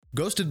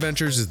Ghost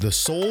Adventures is the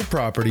sole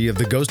property of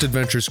the Ghost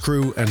Adventures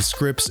crew and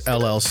Scripps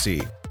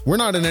LLC. We're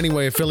not in any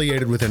way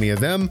affiliated with any of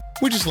them,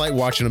 we just like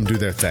watching them do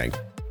their thing.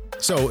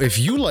 So if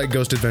you like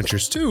Ghost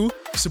Adventures too,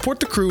 support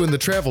the crew and the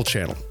Travel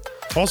Channel.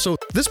 Also,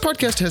 this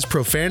podcast has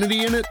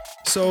profanity in it,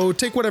 so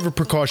take whatever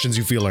precautions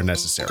you feel are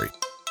necessary.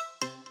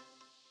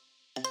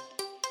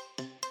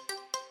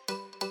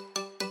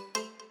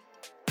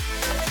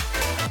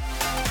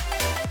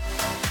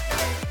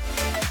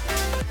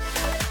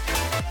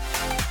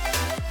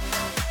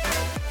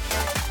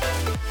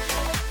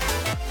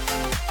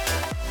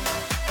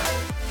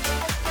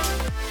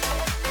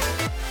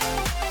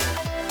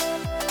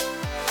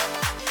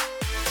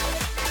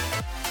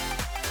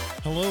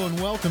 Hello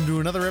and welcome to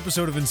another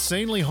episode of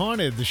Insanely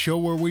Haunted, the show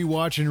where we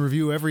watch and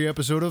review every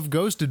episode of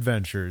Ghost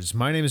Adventures.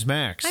 My name is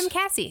Max. I'm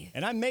Cassie.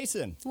 And I'm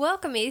Mason.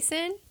 Welcome,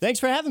 Mason. Thanks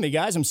for having me,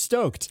 guys. I'm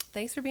stoked.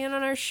 Thanks for being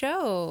on our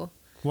show.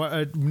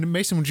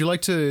 Mason, would you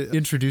like to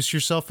introduce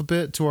yourself a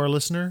bit to our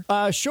listener?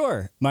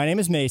 Sure. My name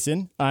is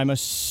Mason. I'm a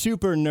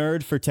super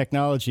nerd for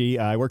technology.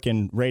 I work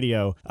in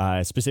radio,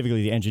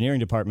 specifically the engineering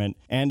department,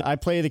 and I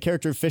play the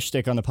character of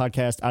Fishstick on the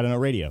podcast I Don't Know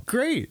Radio.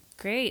 Great.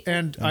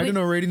 And I Don't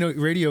Know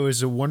Radio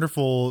is a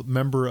wonderful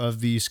member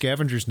of the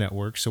Scavengers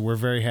Network, so we're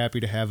very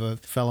happy to have a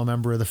fellow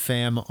member of the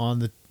fam on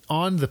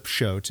the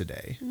show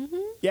today. Mm-hmm.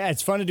 Yeah,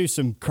 it's fun to do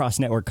some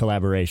cross-network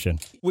collaboration.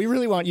 We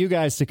really want you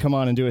guys to come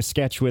on and do a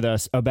sketch with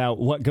us about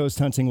what ghost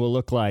hunting will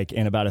look like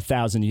in about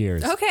 1,000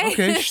 years.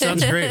 Okay,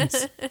 sounds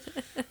great.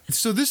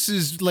 So this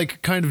is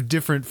like kind of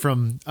different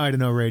from I Don't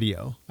Know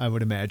Radio, I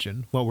would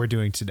imagine, what we're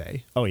doing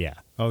today. Oh, yeah.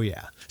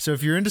 So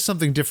if you're into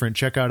something different,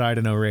 check out I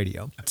Don't Know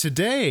Radio.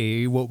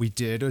 Today, what we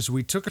did is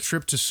we took a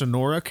trip to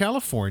Sonora,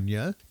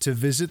 California to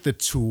visit the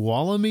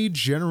Tuolumne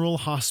General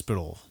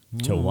Hospital.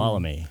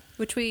 Tuolumne.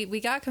 Which we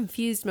got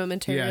confused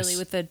momentarily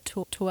with the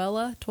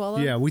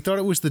Tooele? Yeah, we thought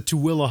it was the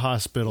Tooele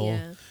Hospital,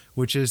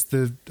 which is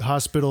the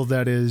hospital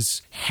that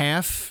is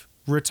half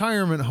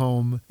retirement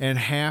home and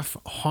half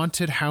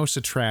haunted house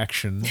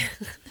attraction.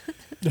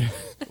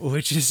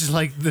 Which is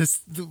like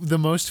the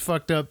most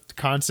fucked up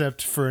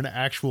concept for an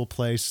actual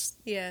place.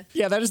 Yeah,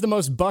 that is the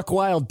most buck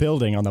wild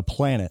building on the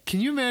planet.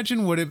 Can you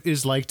imagine what it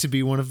is like to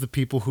be one of the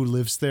people who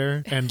lives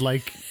there? And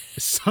like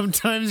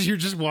sometimes you're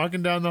just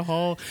walking down the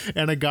hall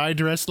and a guy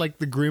dressed like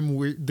the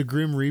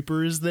Grim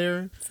Reaper is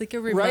there. It's like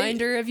a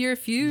reminder of your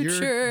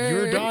future.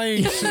 You're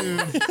dying soon.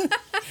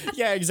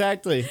 Yeah,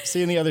 exactly. See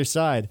you on the other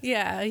side.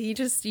 Yeah, you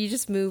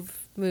just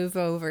move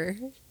over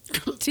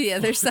to the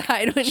other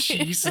side when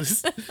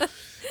Jesus.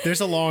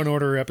 There's a Law and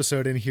Order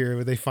episode in here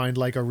where they find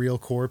like a real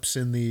corpse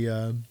in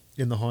the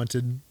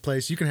haunted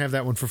place. You can have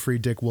that one for free,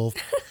 Dick Wolf.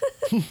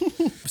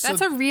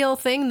 That's a real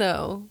thing,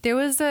 though.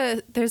 There's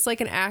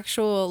like an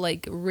actual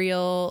like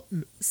real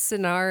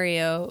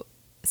scenario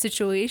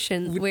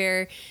situation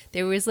where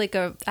there was like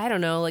a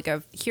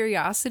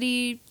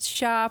curiosity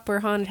shop or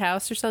haunted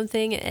house or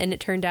something, and it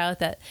turned out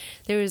that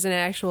there was an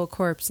actual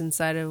corpse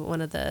inside of one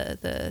of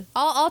the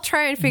I'll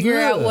try and figure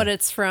out what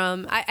it's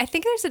from. I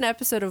think there's an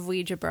episode of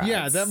Ouija Broads.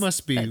 Yeah, that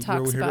must be that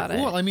talks about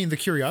it. Well, I mean, the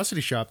Curiosity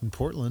Shop in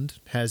Portland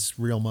has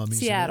real mummies.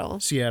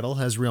 Seattle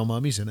has real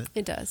mummies in it.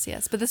 It does,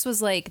 yes. But this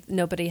was like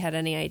nobody had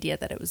any idea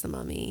that it was the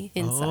mummy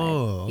inside.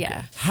 Oh, okay.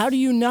 Yeah. How do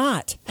you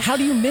not? How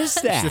do you miss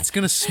that? It's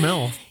gonna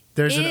smell.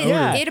 There's an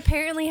odor. It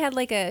apparently had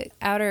like a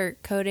outer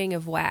coating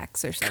of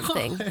wax or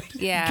something. God.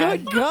 Yeah.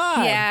 Good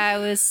God. Yeah, it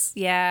was.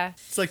 Yeah.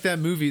 It's like that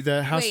movie,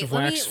 the House of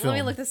Wax film. Let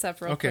me look this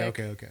up real quick.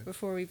 Okay.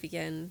 Before we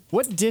begin.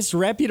 What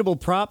disreputable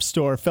prop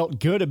store felt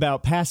good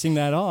about passing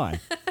that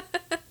on?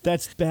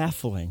 That's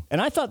baffling.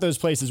 And I thought those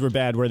places were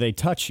bad where they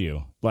touch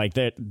you. Like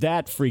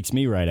that freaks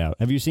me right out.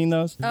 Have you seen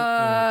those?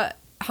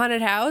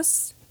 Haunted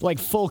house? Like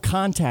full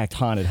contact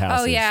haunted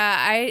houses. Oh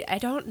yeah, I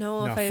don't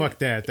know if I. Fuck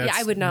that. That's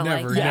I would not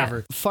never, like that.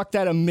 Never. Fuck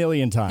that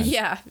 1,000,000 times.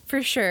 Yeah,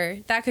 for sure.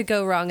 That could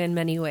go wrong in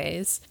many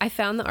ways. I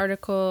found an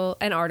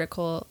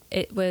article.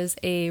 It was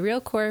a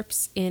real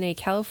corpse in a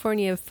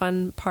California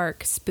fun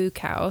park spook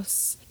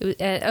house.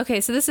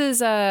 Okay, so this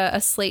is a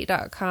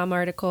Slate.com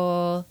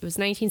article. It was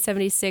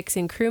 1976,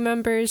 and crew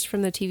members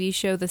from the TV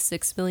show The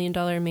 $6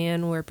 Million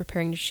Man were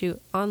preparing to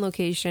shoot on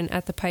location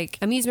at the Pike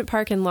Amusement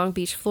Park in Long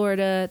Beach,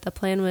 Florida. The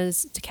plan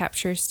was to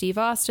capture Steve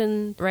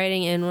Austin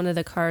riding in one of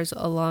the cars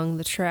along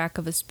the track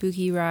of a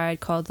spooky ride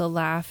called The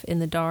Laugh in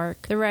the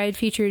Dark. The ride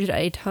featured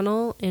a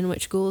tunnel in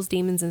which ghouls,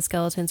 demons, and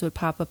skeletons would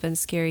pop up and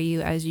scare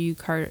you as your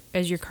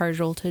car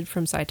jolted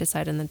from side to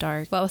side in the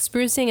dark. While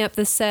sprucing up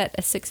the set,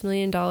 a $6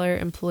 million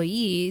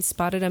employee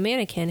spotted a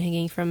mannequin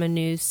hanging from a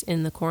noose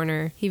in the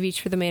corner. He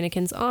reached for the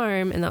mannequin's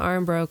arm, and the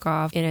arm broke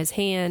off in his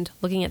hand.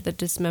 Looking at the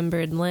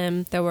dismembered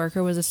limb, the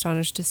worker was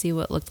astonished to see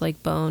what looked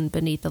like bone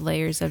beneath the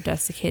layers of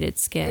desiccated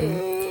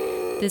skin.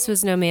 This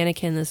was no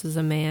mannequin, this was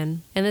a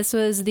man. And this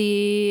was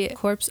the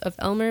corpse of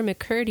Elmer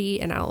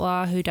McCurdy, an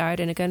outlaw who died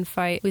in a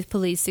gunfight with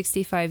police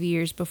 65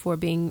 years before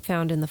being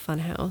found in the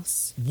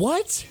funhouse.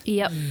 What?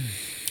 Yep.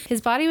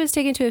 His body was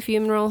taken to a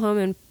funeral home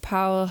in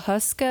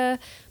Pawhuska,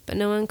 but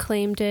no one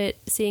claimed it.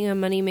 Seeing a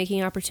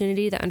money-making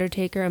opportunity, the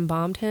Undertaker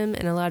embalmed him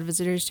and allowed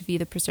visitors to view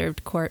the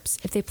preserved corpse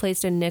if they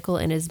placed a nickel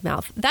in his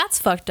mouth. That's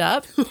fucked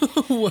up.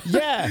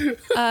 Yeah.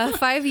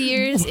 5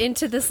 years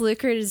into this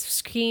lucrative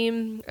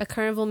scheme, a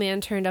Carnival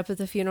man turned up at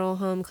the funeral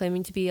home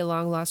claiming to be a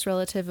long-lost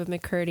relative of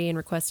McCurdy and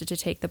requested to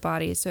take the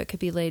body so it could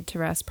be laid to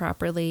rest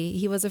properly.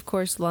 He was, of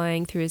course,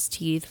 lying through his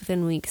teeth.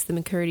 Within weeks, the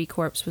McCurdy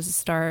corpse was a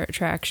star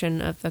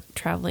attraction of the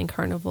traveling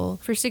carnival.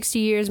 For 60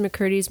 years,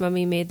 McCurdy's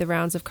mummy made the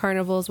rounds of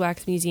carnivals,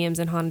 wax museums,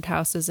 and haunted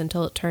houses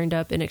until it turned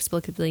up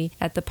inexplicably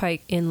at the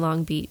Pike in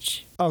Long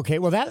Beach. Okay,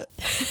 well, that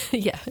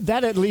Yeah.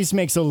 at least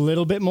makes a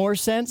little bit more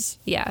sense.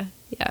 Yeah.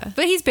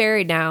 But he's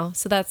buried now,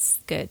 so that's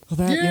good.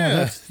 Well, Yeah.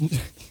 that's...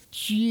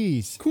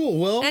 Jeez. Cool.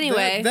 Well,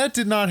 Anyway. that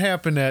did not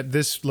happen at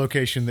this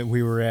location that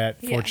we were at,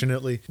 Yeah.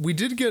 fortunately. We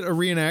did get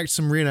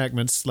some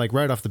reenactments, like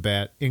right off the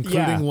bat, including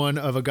Yeah. one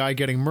of a guy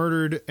getting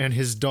murdered and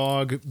his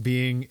dog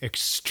being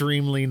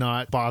extremely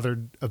not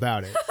bothered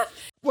about it.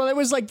 Well, it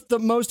was like the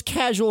most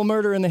casual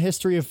murder in the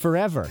history of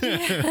forever.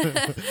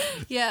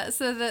 Yeah,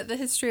 so the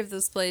history of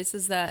this place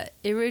is that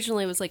it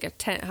originally was like a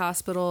tent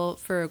hospital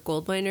for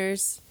gold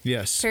miners.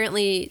 Yes.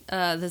 Apparently,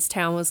 this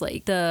town was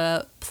like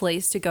the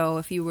place to go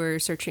if you were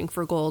searching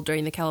for gold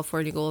during the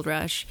California Gold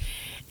Rush.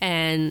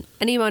 And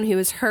anyone who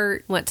was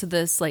hurt went to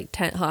this like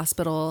tent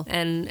hospital,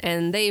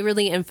 and they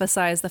really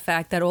emphasized the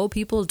fact that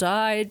people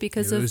died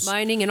because of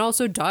mining and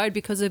also died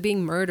because of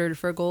being murdered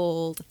for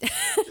gold.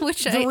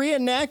 Which The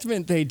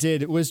reenactment they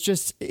did was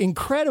just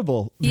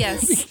incredible.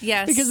 yes.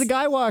 Because the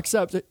guy walks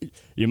up,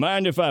 you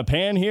mind if I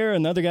pan here?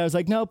 And the other guy was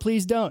like, no,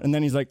 please don't. And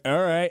then he's like, all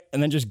right.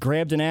 And then just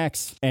grabbed an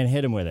axe and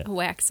hit him with it.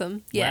 wax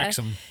him. Yeah. Wax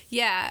him.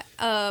 Yeah.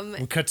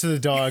 We cut to the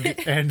dog,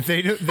 and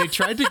they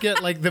tried to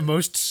get like the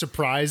most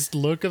surprised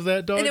look of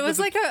that dog. And it was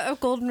like a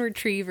golden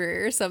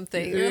retriever or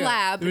something, or Yeah,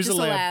 lab. It was just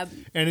a lab.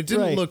 And it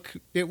didn't Right. look,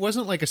 it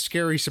wasn't like a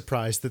scary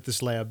surprise that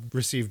this lab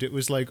received. It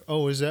was like,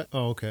 oh, is that?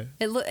 Oh, okay.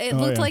 It looked yeah.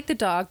 like the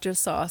dog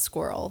just saw a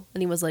squirrel,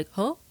 and he was like,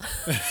 "Huh?"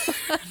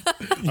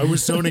 I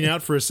was zoning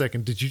out for a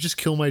second. Did you just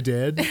kill my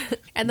dad?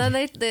 And then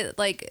they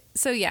like,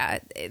 so yeah,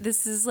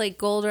 this is like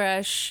Gold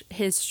Rush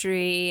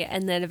history,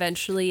 and then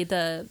eventually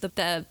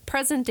the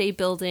present day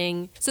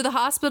building. So the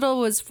hospital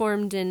was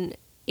formed in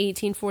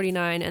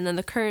 1849, and then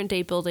the current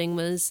day building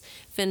was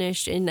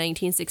finished in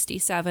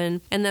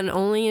 1967, and then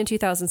only in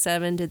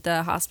 2007 did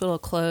the hospital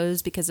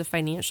close because of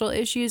financial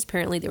issues.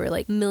 Apparently they were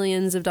like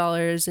millions of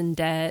dollars in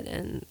debt,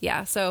 and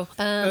yeah, so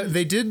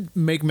They did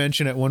make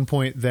mention at one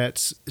point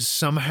that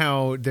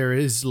somehow there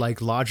is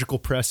like logical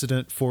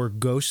precedent for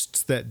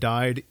ghosts that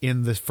died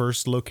in the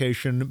first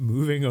location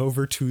moving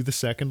over to the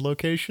second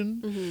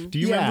location. Do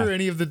you Yeah. remember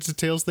any of the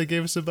details they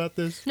gave us about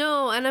this?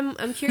 no, and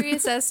I'm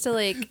curious as to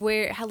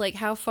like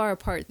how far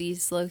apart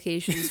these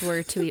locations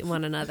were to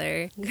one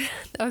another.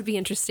 That would be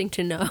interesting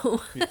to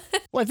know.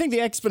 Well, I think the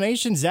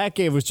explanation Zach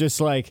gave was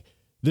just like,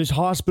 this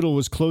hospital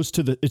was close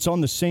to it's on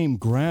the same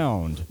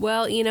ground.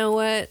 Well, you know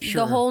what?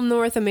 Sure. The whole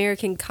North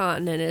American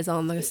continent is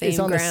on the same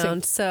on the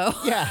ground, so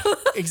Yeah,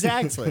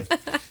 exactly.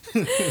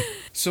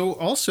 So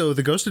also,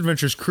 the Ghost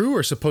Adventures crew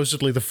are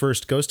supposedly the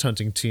first ghost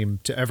hunting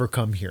team to ever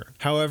come here.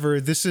 However,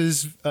 this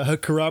is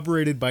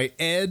corroborated by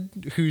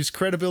Ed, whose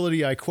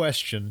credibility I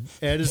question.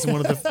 Ed is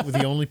one of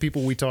the only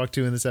people we talk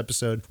to in this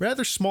episode.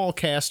 Rather small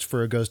cast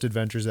for a Ghost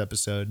Adventures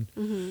episode.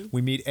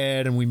 We meet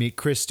Ed, and we meet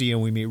Christy, and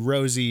we meet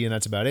Rosie, and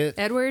that's about it.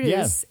 Edward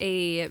Yeah. is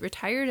a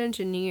retired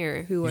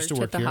engineer who Used to worked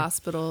work at the here.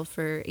 hospital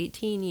for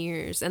 18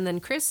 years. And then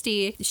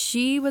Christy,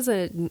 she was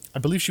a... I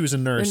believe she was a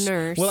nurse. A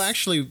nurse. Well,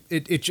 actually,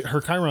 her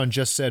Chiron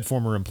just said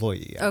former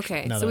employee. actually,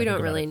 Okay, now so that we I think don't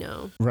about really it.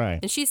 know. Right.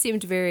 And she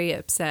seemed very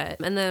upset.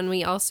 And then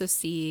we also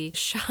see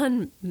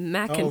Sean Oh,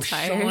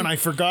 McIntyre, Sean! I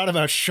forgot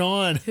about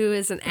Sean. who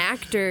is an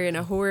actor in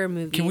a horror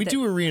movie. Can we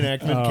do a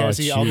reenactment, Oh,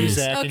 Cassie? I'll be jeez.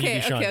 Zach and you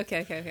be Sean.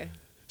 Okay.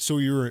 So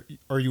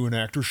are you an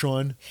actor,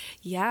 Sean?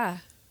 Yeah,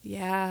 I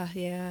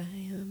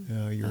am.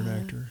 Yeah, you're an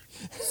actor.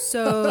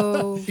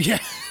 So... Yeah.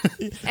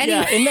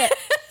 Anyway,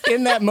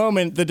 In that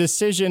moment, the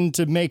decision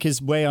to make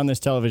his way on this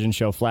television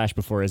show flashed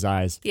before his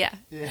eyes. yeah.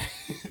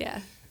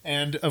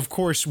 And of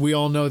course, we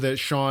all know that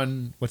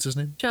Sean, what's his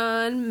name?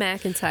 Sean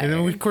McIntyre. And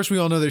then, of course, we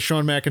all know that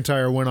Sean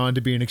McIntyre went on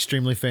to be an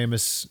extremely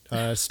famous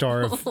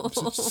star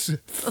of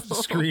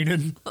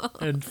screen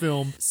and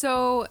film.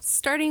 So,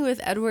 starting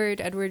with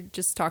Edward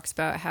just talks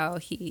about how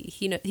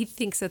he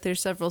thinks that there's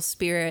several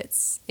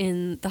spirits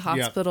in the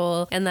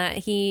hospital, and that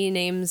he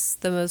names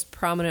the most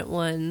prominent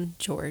one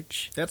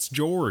George. That's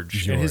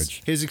George. And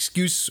George. his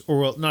excuse, or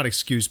well, not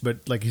excuse,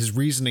 but like his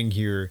reasoning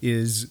here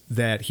is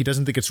that he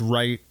doesn't think it's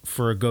right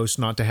for a ghost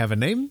not to have a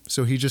name,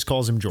 so he just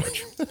calls him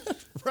George.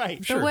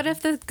 Right. But what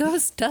if the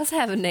ghost does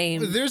have a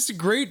name? There's a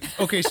great...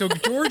 Okay, so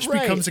George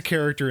Right. becomes a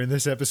character in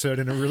this episode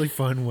in a really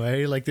fun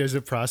way. Like, there's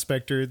a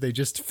prospector. They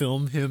just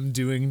film him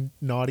doing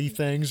naughty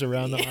things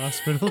around the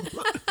hospital.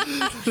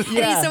 And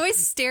Yeah. he's always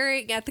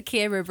staring at the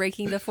camera,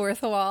 breaking the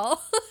fourth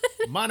wall.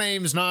 My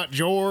name's not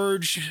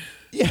George.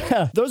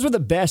 Yeah, those were the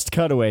best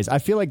cutaways. I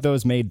feel like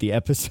those made the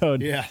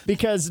episode. Yeah.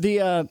 Because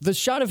the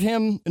shot of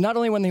him, not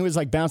only when he was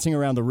like bouncing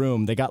around the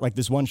room, they got like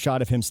this one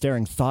shot of him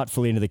staring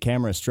thoughtfully into the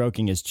camera,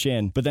 stroking his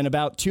chin. But then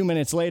about 2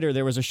 minutes later,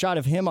 there was a shot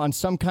of him on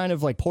some kind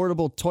of like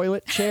portable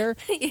toilet chair.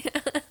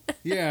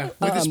 Yeah,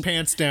 with his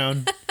pants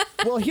down.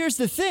 Well, here's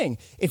the thing.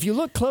 If you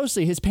look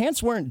closely, his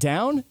pants weren't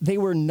down. They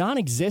were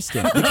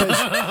non-existent.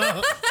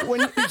 Because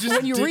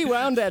when you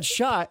rewound that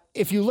shot,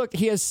 if you look,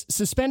 he has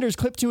suspenders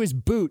clipped to his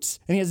boots,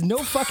 and he has no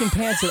fucking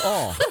pants at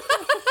all.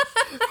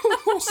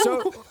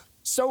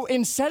 So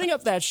in setting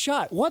up that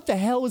shot, what the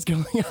hell was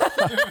going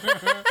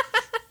on?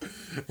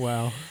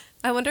 Wow.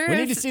 I wonder We if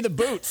need to see the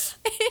boots.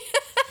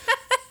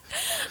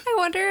 I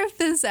wonder if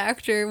this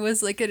actor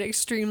was like an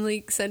extremely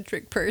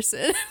eccentric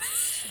person.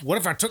 What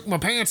if I took my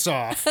pants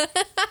off?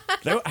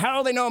 How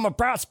do they know I'm a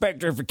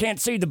prospector if you can't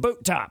see the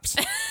boot tops?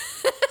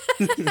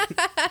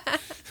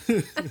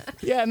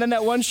 Yeah, and then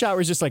that one shot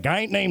was just like, I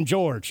ain't named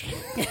George.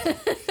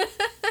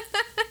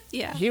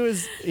 Yeah. He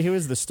was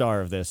the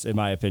star of this, in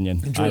my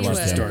opinion. I George was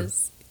loved the him.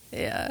 star.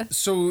 Yeah.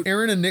 So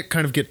Aaron and Nick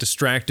kind of get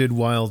distracted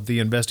while the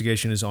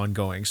investigation is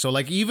ongoing. So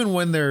like even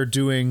when they're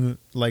doing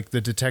like the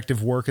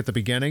detective work at the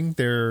beginning,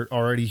 they're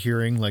already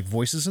hearing like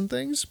voices and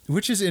things,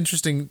 which is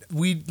interesting.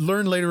 We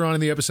learn later on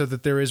in the episode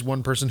that there is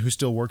one person who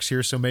still works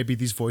here, so maybe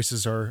these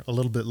voices are a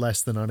little bit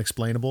less than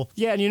unexplainable.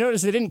 Yeah, and you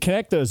notice they didn't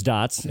connect those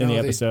dots in the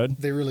episode.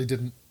 They really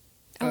didn't.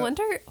 I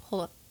wonder.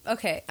 Hold on.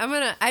 Okay,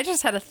 I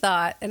just had a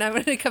thought, and I'm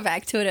gonna come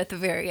back to it at the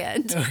very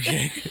end.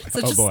 Okay. So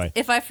Oh, just, boy.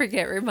 if I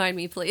forget, remind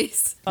me,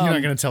 please. You're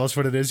not going to tell us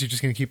what it is? You're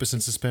just going to keep us in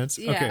suspense?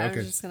 Yeah, okay, I'm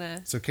okay. just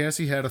gonna- So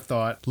Cassie had a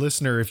thought.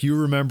 Listener, if you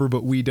remember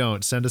but we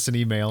don't, send us an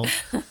email.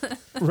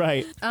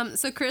 Right.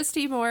 So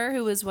Christy Moore,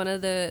 who was one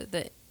of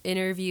the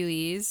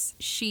interviewees,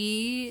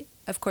 she,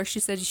 of course, she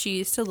said she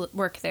used to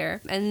work there,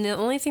 and the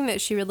only thing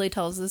that she really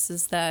tells us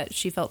is that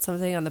she felt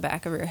something on the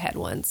back of her head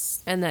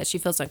once, and that she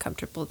feels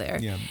uncomfortable there.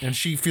 Yeah, and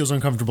she feels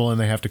uncomfortable and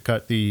they have to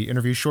cut the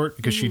interview short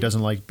because she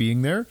doesn't like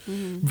being there.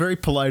 Very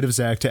polite of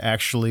Zach to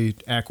actually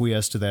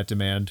acquiesce to that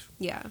demand,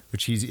 Yeah.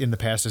 which he's in the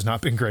past has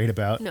not been great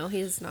about. No,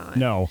 he's not.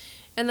 No.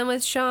 And then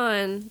with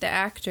Sean, the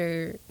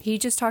actor, he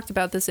just talked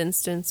about this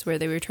instance where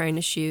they were trying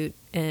to shoot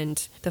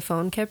and the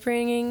phone kept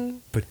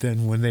ringing. But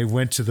then when they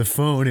went to the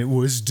phone, it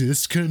was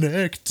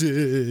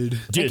disconnected.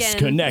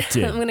 Disconnected.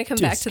 Again, I'm going to come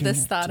back to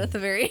this thought at the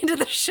very end of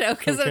the show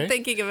because Okay. I'm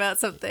thinking about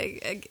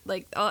something.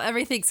 Like,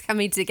 everything's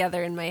coming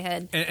together in my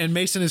head. And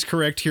Mason is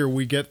correct here.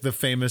 We get the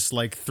famous,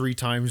 like, 3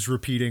 times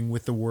repeating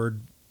with the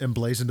word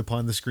emblazoned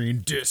upon the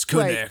screen,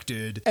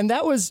 disconnected. And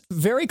that was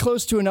very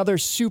close to another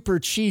super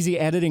cheesy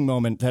editing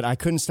moment that I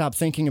couldn't stop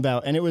thinking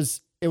about. And it was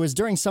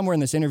during somewhere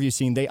in this interview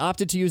scene, they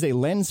opted to use a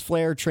lens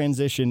flare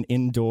transition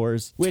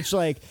indoors, which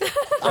like,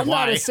 I'm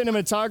not a Why?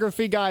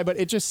 cinematography guy, but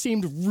it just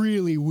seemed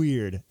really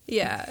weird.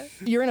 Yeah.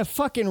 You're in a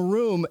fucking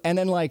room and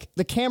then like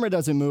the camera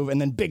doesn't move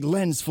and then big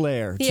lens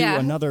flare to Yeah.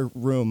 another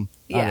room. I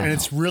Yeah. don't And know.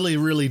 it's really,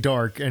 really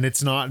dark, and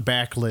it's not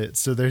backlit,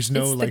 so there's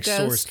no, It's like, the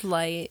source. ghost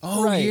light.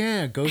 Oh, Right.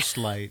 yeah, ghost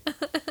light.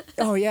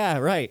 Oh yeah,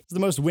 right. It's the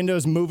most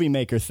Windows Movie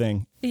Maker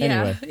thing.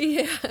 Yeah.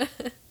 Anyway. Yeah.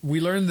 We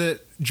learned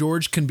that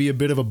George can be a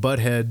bit of a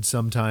butthead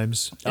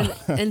sometimes.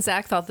 And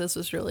Zach thought this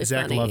was really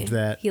Zach funny. loved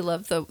that. He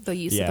loved the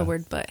use Yeah. of the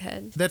word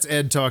butthead. That's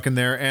Ed talking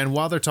there, and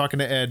while they're talking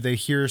to Ed, they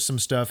hear some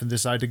stuff and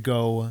decide to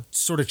go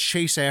sort of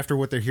chase after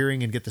what they're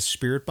hearing and get the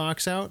spirit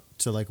box out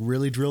to like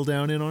really drill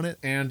down in on it.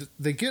 And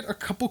they get a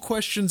couple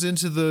questions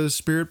into the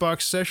spirit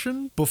box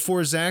session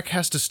before Zach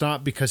has to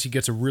stop because he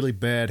gets a really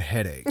bad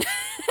headache.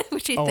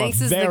 Which he Oh,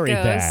 thinks is very the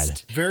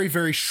ghost. bad. Very,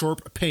 very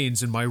sharp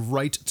pains in my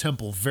right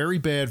temple. Very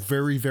bad,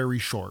 very, very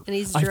sharp. And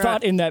he's I drunk.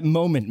 thought in that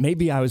moment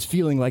maybe I was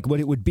feeling like what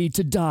it would be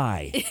to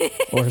die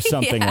or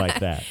something like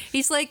that.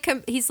 He's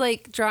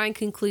like drawing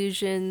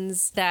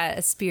conclusions that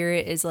a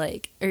spirit is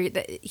like, or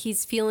that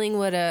he's feeling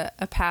what a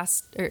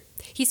past, or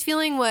he's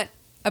feeling what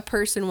a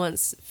person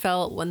once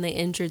felt when they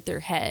injured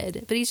their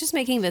head, but he's just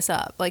making this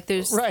up. Like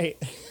there's Right.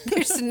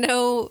 there's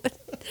no.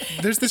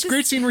 There's this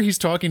great scene where he's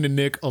talking to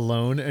Nick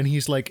alone, and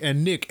he's like,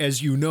 and Nick,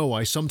 as you know,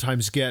 I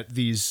sometimes get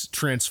these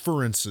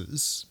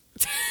transferences.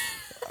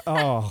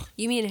 Oh,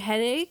 You mean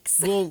headaches?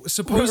 Well,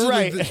 supposedly,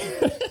 Right.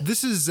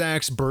 this is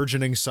Zach's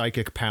burgeoning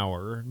psychic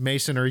power.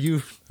 Mason, are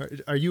you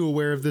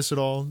aware of this at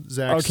all?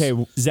 Zach's,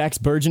 okay. Zach's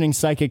burgeoning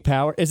psychic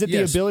power. Is it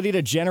Yes. the ability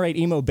to generate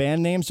emo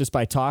band names just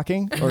by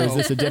talking, or is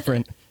this a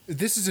different?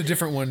 This is a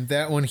different one.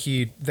 That one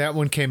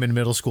came in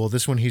middle school.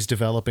 This one he's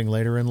developing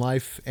later in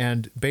life,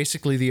 and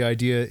basically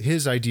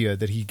his idea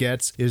that he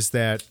gets is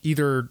that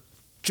either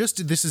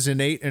just this is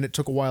innate and it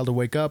took a while to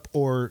wake up,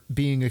 or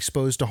being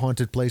exposed to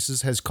haunted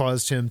places has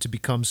caused him to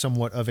become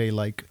somewhat of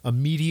a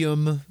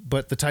medium,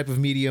 but the type of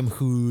medium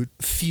who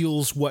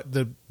feels what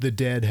the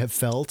dead have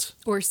felt.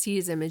 Or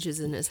sees images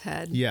in his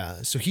head.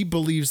 Yeah, so he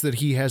believes that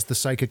he has the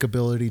psychic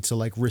ability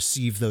to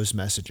receive those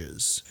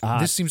messages.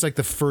 This seems like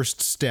the first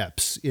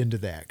steps into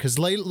that, because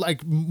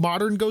like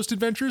modern Ghost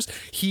Adventures,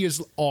 he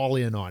is all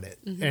in on it,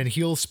 and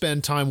he'll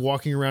spend time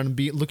walking around and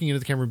looking into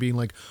the camera, being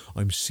like,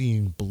 "I'm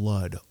seeing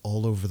blood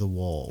all over the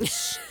walls."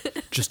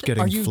 just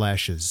getting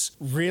flashes.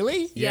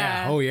 Really?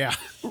 Yeah. Oh, yeah.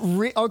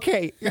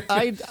 Okay,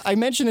 I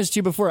mentioned this to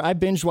you before. I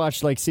binge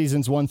watched like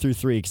seasons 1 through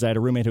 3 because I had a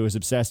roommate who was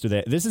obsessed with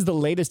it. This is the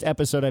latest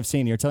episode I've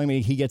seen. You're telling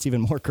me he gets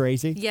even more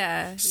crazy?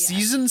 Yeah.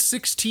 Season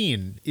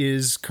 16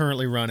 is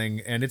currently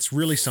running, and it's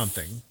really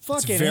something.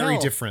 Fucking it's very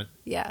hell. different.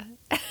 Yeah.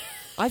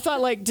 I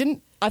thought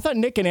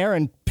Nick and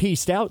Aaron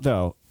pieced out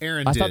though.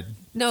 Aaron I did. thought-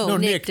 No,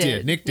 Nick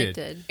did. Nick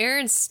did.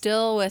 Aaron's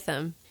still with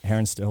him.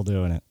 Aaron's still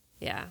doing it.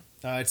 Yeah.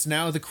 It's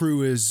now the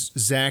crew is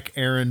Zach,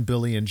 Aaron,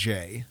 Billy, and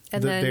Jay.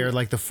 And then- they're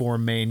like the 4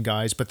 main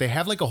guys, but they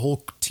have like a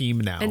whole team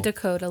now. And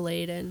Dakota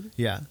Layden.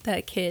 Yeah.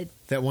 That kid.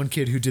 That one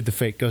kid who did the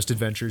fake Ghost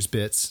Adventures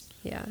bits.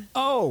 Yeah.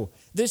 Oh,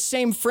 this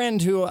same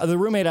friend who the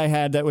roommate I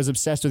had that was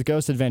obsessed with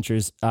Ghost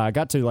Adventures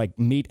got to like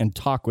meet and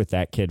talk with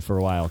that kid for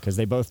a while because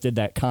they both did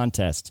that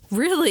contest.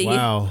 Really?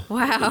 Wow.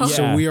 Wow. Yeah.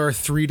 So we are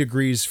 3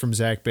 degrees from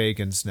Zach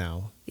Bagans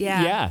now.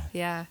 Yeah. Yeah.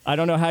 Yeah. I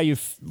don't know how you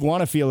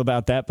want to feel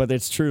about that, but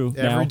it's true.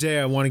 Every now. day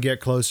I want to get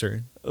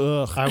closer.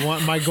 Ugh.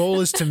 My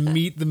goal is to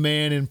meet the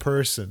man in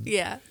person.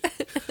 Yeah.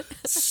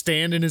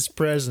 Stand in his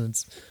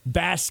presence.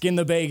 Bask in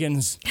the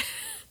Bagans.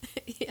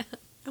 Yeah.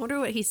 I wonder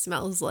what he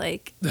smells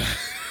like.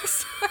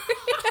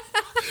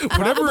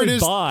 Whatever it Probably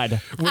is,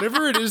 bod.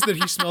 whatever it is that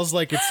he smells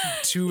like,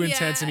 it's too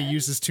intense and he Yeah.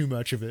 uses too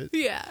much of it.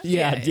 Yeah.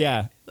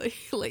 Yeah.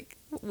 Like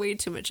way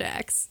too much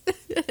axe.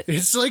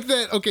 It's like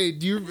that. Okay,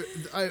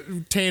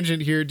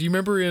 tangent here. Do you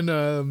remember in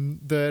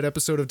that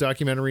episode of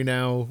Documentary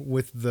Now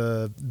with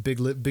the big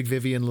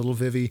Vivi and little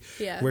Vivi,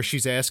 Yeah. where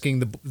she's asking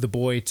the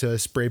boy to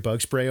spray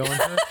bug spray on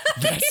her?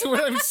 That's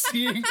what I'm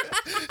seeing.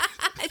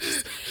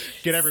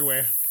 Get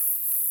everywhere.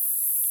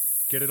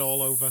 Get it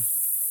all over.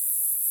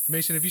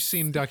 Mason, have you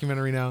seen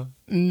Documentary Now?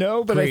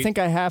 No, but I Great. think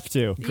I have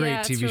to. Great Yeah,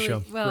 it's TV really-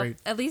 show. Well, Great.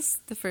 at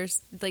least the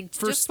first,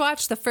 just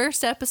watch the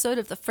first episode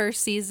of the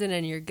first season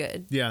and you're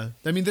good. Yeah,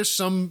 I mean, there's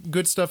some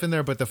good stuff in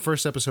there, but the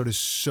first episode is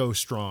so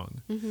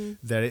strong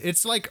that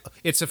it's like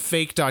it's a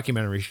fake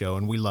documentary show,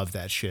 and we love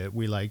that shit.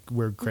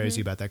 We're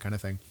crazy about that kind of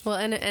thing. Well,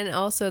 and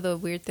also the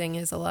weird thing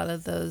is a lot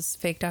of those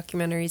fake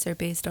documentaries are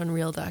based on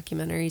real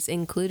documentaries,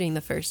 including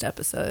the first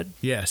episode.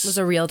 Yes, It was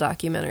a real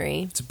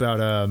documentary, it's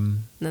about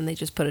and then they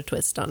just put a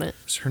twist on it.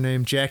 what's her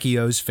name? Jackie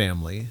O's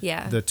family.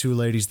 Yeah. the 2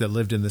 ladies that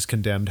lived in this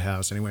condemned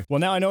house. Anyway, Well,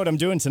 now I know what I'm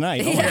doing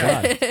tonight. Oh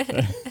my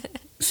God.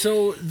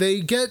 so they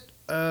get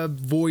a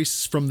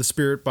voice from the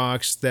spirit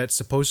box that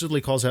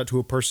supposedly calls out to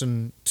a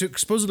person,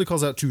 supposedly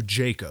calls out to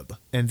Jacob,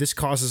 and this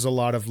causes a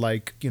lot of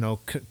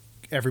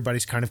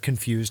everybody's kind of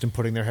confused and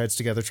putting their heads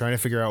together trying to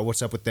figure out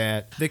what's up with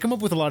that. They come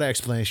up with a lot of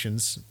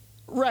explanations.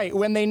 Right,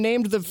 when they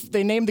named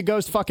the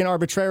ghost fucking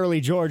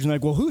arbitrarily George, and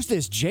like, well, who's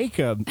this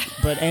Jacob?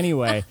 But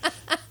anyway,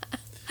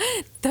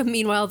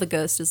 Meanwhile, the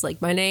ghost is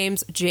like, "My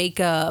name's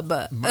Jacob."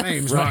 My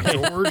name's not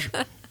George.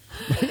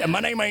 my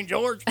name ain't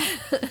George.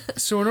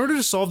 So in order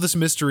to solve this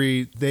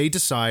mystery, they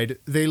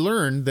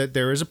learn that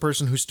there is a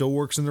person who still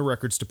works in the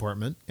records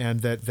department and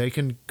that they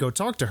can go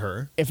talk to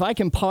her. If I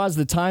can pause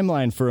the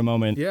timeline for a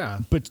moment, Yeah.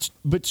 But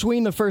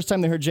between the first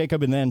time they heard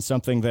Jacob and then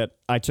something that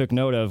I took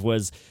note of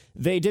was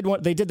they did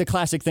the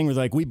classic thing where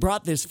like, we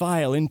brought this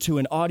file into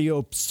an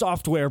audio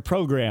software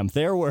program.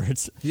 Their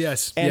words.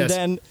 Yes. And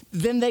yes.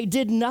 then they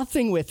did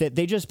nothing with it.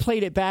 They just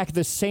played it back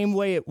the same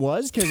way it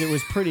was because it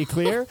was pretty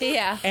clear.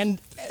 Yeah. And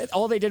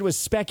all they did was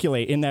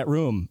speculate in that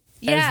room.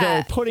 As Yeah.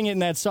 though putting it in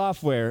that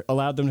software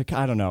allowed them to,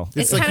 I don't know. It's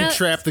It's like you kinda-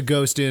 trap the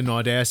ghost in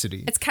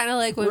Audacity. It's kind of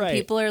like when Right.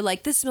 people are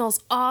like, "This smells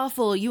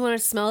awful. You want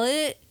to smell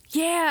it?"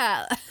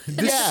 Yeah.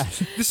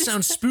 This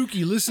sounds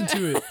spooky. Listen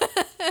to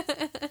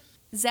it.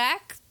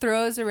 Zach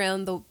throws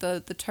around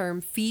the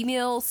term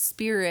female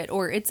spirit,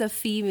 or it's a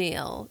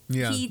female.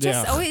 Yeah. He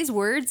just Yeah. always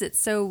words it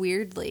so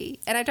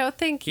weirdly. And I don't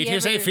think It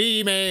is a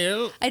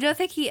female. I don't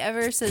think he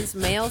ever says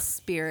male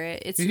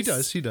spirit. It's He just-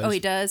 does. He does. Oh, he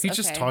does? He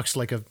just Okay. talks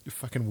like a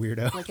fucking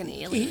weirdo. Like an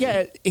alien.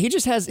 Yeah, he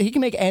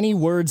can make any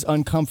words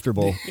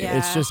uncomfortable. Yeah.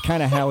 It's just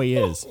kind of how he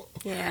is.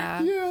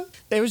 Yeah.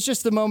 It was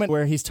just the moment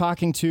where he's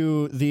talking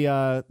to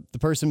the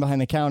person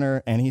behind the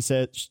counter, and he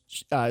said,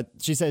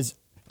 she says,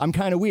 "I'm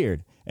kind of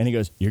weird," and he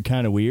goes, "You're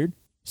kind of weird.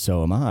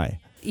 So am I."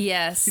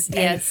 Yes.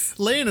 Yes.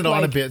 Laying it on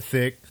a Like- bit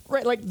thick.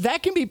 Right, like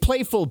that can be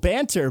playful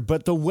banter,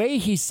 but the way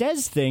he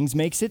says things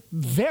makes it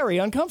very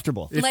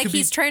uncomfortable. It Like could be-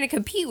 he's trying to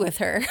compete with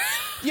her.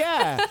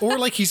 Yeah, or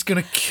like he's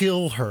gonna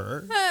kill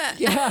her.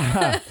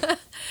 yeah.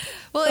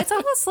 Well, it's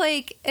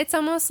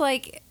almost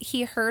like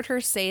he heard her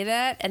say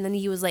that, and then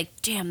he was like,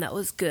 "Damn, that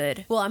was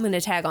good. Well, I'm going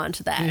to tag on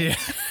to that."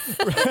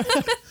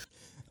 Yeah.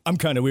 I'm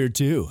kind of weird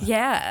too.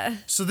 Yeah.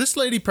 So this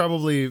lady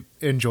probably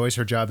enjoys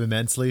her job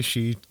immensely.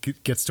 She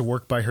gets to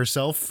work by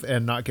herself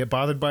and not get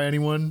bothered by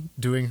anyone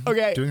doing her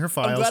I'm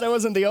files. glad I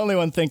wasn't the only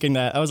one thinking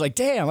that. I was like,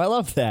 damn, I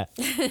love that.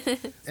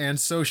 And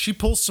so she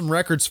pulls some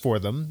records for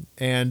them.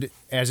 And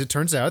as it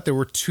turns out, there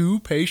were 2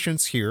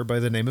 patients here by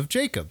the name of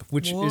Jacob,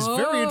 which is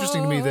very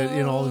interesting to me that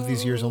in all of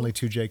these years, only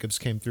 2 Jacobs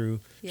came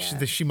through.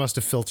 Yeah. She must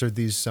have filtered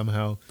these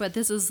somehow. But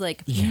this was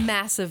like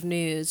massive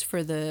news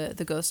for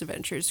the Ghost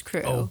Adventures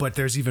crew. Oh, but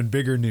there's even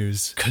bigger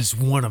news because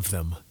one of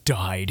them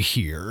died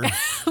here.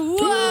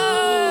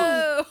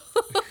 Whoa!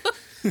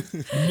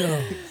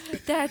 No.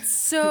 That's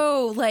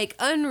so like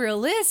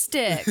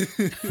unrealistic.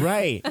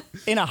 Right.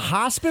 In a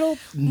hospital?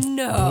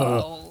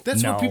 No.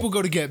 That's No. where people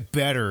go to get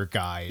better,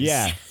 guys.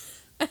 Yeah.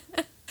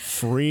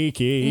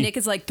 Freaky. Nick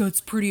is like, that's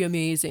pretty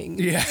amazing.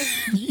 Yeah.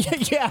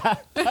 Yeah.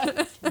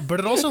 But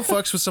it also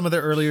fucks with some of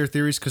their earlier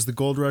theories because the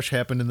gold rush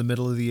happened in the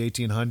middle of the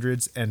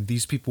 1800s and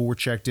these people were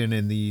checked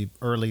in the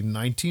early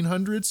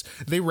 1900s.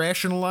 They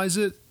rationalize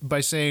it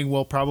by saying,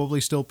 well,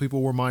 probably still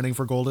people were mining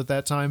for gold at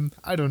that time.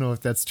 I don't know if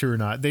that's true or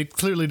not. They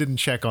clearly didn't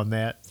check on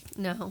that.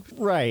 No.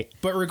 Right.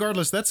 But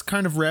regardless, that's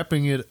kind of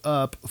wrapping it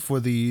up for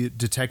the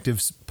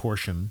detectives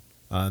portion.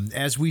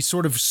 As we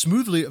sort of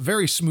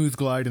very smooth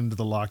glide into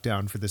the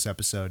lockdown for this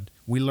episode,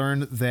 we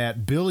learn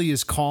that Billy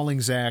is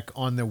calling Zach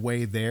on their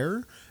way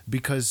there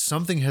because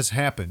something has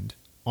happened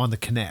on the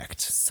Kinect.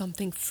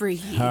 Something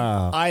free.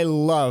 I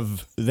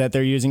love that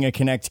they're using a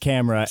Kinect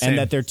camera Same. and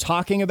that they're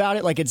talking about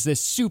it like it's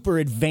this super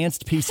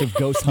advanced piece of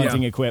ghost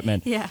hunting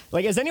equipment. Yeah.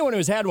 Like, as anyone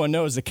who's had one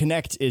knows, the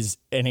Kinect is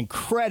an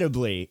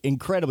incredibly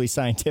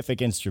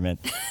scientific instrument.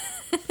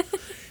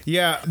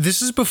 Yeah,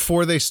 this is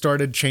before they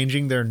started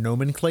changing their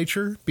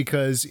nomenclature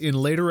because in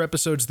later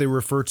episodes they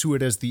refer to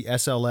it as the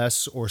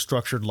SLS or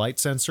structured light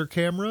sensor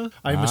camera.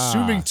 I'm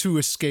assuming to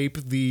escape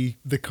the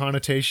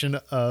connotation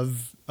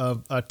of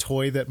a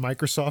toy that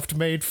Microsoft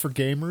made for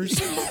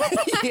gamers.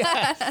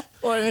 Yeah.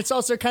 Well, and it's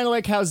also kind of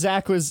like how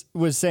Zach was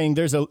saying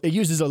it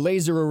uses a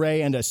laser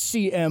array and a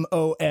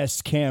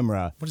CMOS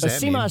camera. What does a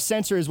that mean? CMOS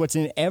sensor is what's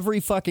in every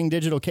fucking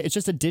digital it's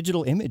just a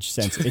digital image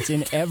sensor. It's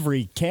in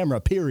every camera,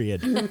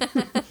 period.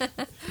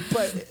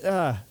 But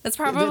That's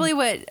probably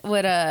what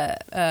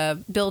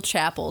Bill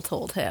Chappell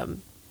told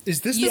him.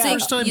 Is this the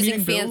first time using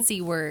meeting Bill? fancy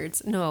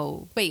words.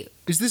 No. Wait.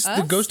 Is this the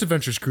us? Ghost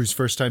Adventures crew's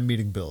first time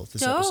meeting Bill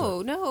this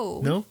episode?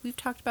 No. No? We've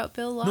talked about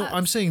Bill a lot. No,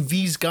 I'm saying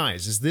these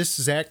guys. Is this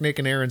Zach, Nick,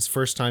 and Aaron's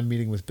first time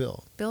meeting with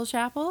Bill? Bill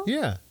Chappell?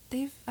 Yeah.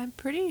 I'm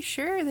pretty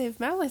sure they've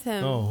met with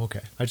him. Oh,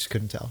 okay. I just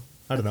couldn't tell.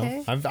 I don't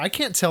Okay. know. I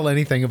can't tell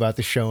anything about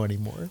the show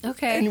anymore.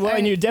 Okay. and, all and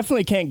right. you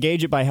definitely can't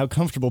gauge it by how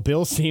comfortable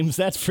Bill seems,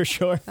 that's for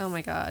sure. Oh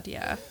my God,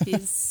 yeah.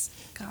 He's,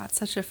 God,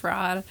 such a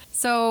fraud.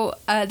 So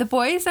the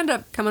boys end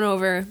up coming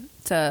over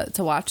to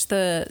watch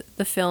the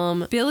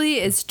film. Billy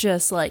is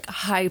just like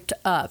hyped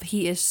up.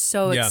 He is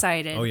so Yeah.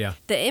 excited. Oh, yeah.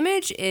 The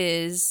image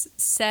is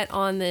set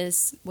on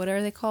this, what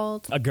are they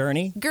called? A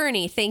gurney?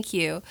 Gurney, thank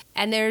you.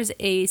 And there's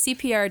a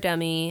CPR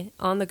dummy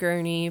on the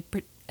gurney.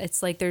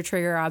 It's like their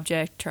trigger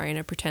object, trying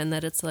to pretend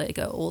that it's like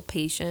an old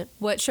patient.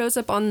 What shows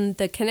up on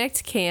the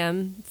Kinect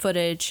cam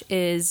footage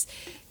is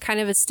kind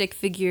of a stick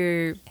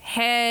figure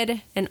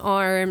head and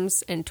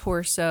arms and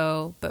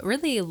torso, but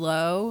really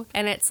low.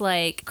 And it's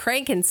like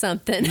cranking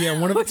something. Yeah,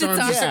 one of its arms,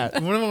 Yeah.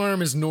 one of the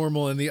arm is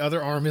normal, and the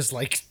other arm is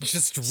like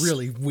just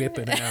really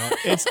whipping out.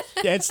 It's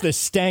the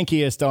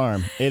stankiest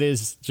arm. It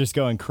is just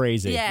going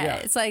crazy. Yeah,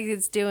 it's like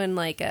it's doing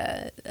like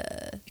a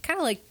kind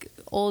of like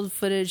old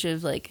footage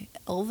of like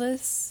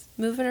Elvis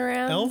moving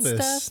around. and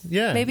Elvis, stuff.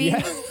 yeah. Maybe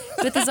Yeah.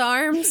 with his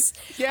arms.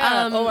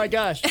 Yeah. Oh my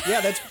gosh. Yeah,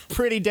 that's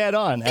pretty dead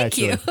on,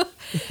 actually.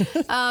 Thank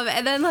you.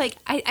 And then like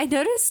I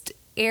noticed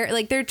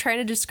like they're trying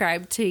to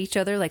describe to each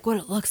other like what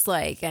it looks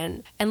like,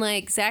 and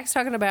like Zach's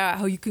talking about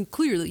how you can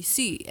clearly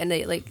see, and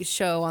they like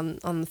show on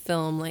the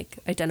film like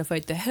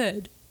identified the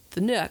head,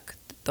 the neck,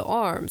 the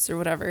arms, or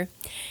whatever.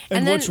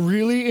 And then what's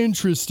really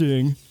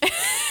interesting.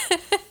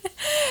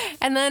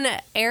 And then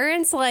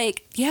Aaron's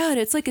like, yeah, and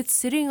it's like it's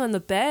sitting on the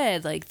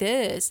bed like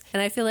this.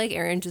 And I feel like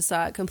Aaron just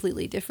saw it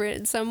completely different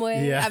in some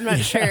way. Yeah. I'm not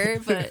sure,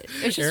 but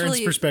it's just Aaron's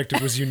really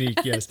perspective was unique,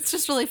 yes. it's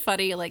just really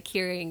funny, like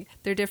hearing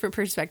their different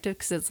perspectives,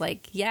 because it's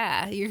like,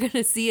 yeah, you're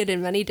gonna see it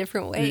in many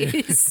different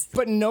ways.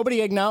 But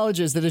nobody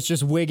acknowledges that it's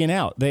just wigging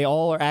out. They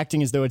all are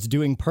acting as though it's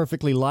doing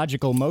perfectly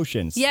logical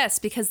motions. Yes,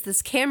 because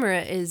this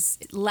camera is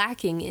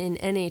lacking in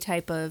any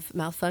type of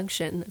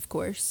malfunction, of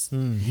course.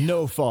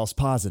 No false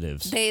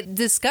positives. They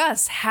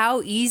discuss how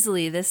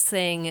easily this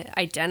thing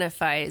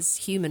identifies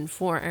human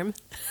form.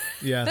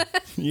 Yeah.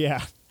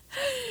 Yeah.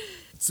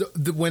 So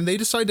when they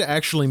decide to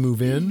actually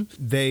move in,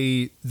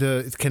 the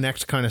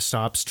Kinect kind of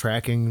stops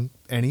tracking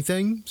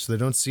anything, so they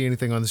don't see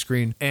anything on the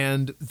screen,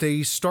 and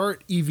they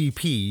start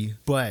EVP,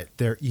 but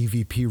their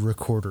EVP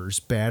recorder's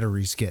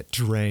batteries get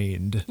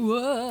drained.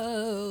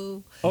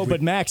 Whoa. Oh,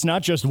 but Max,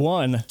 not just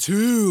one.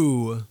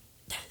 2.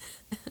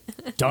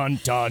 Dun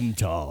dun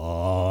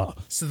dun.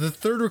 So the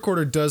third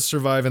recorder does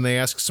survive, and they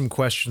ask some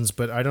questions,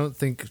 but I don't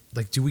think,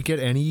 like, do we get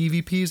any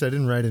EVPs? I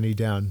didn't write any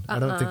down. I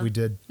don't think we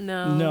did.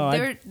 No, No,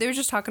 they were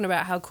just talking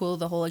about how cool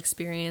the whole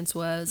experience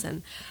was,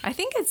 and I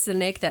think it's the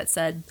Nick that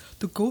said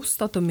the ghost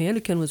thought the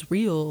mannequin was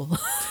real.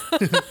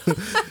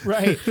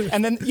 Right.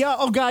 And then, yeah,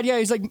 oh God, yeah,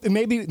 he's like,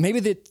 maybe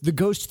the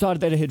ghost thought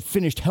that it had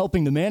finished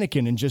helping the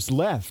mannequin and just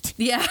left,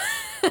 Yeah.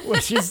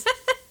 which is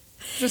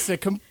just a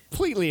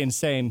completely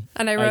insane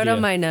And I wrote idea.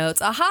 on my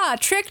notes, aha,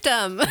 tricked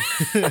him.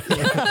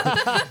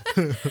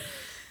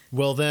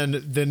 Well,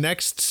 then the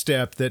next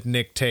step that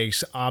Nick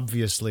takes,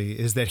 obviously,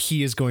 is that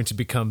he is going to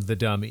become the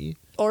dummy.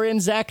 Or in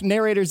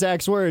narrator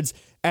Zach's words,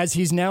 as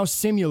he's now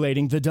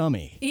simulating the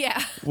dummy,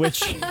 Yeah.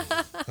 which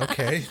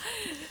Okay.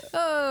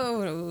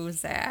 Oh,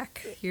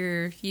 Zach,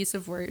 your use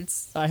of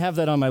words. I have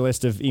that on my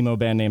list of emo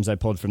band names I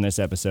pulled from this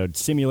episode.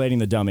 Simulating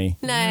the Dummy.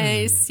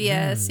 Nice.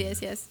 Yes.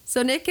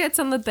 So Nick gets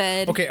on the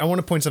bed. Okay, I want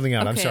to point something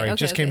out. I'm sorry, it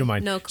just came to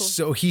mind. No, cool.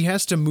 So he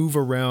has to move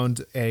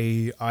around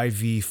a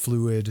IV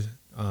fluid.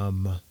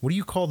 What do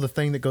you call the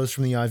thing that goes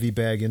from the IV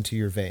bag into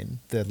your vein?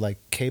 The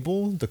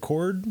cable, the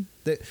cord,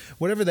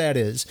 whatever that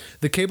is.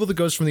 The cable that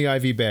goes from the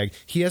IV bag.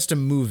 He has to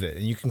move it,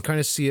 and you can kind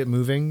of see it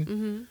moving.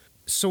 Mm-hmm.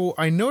 So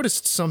I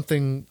noticed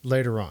something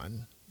later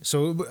on.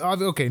 So,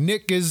 okay,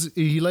 Nick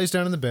he lays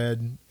down in the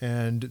bed,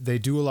 and they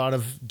do a lot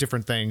of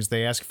different things.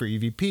 They ask for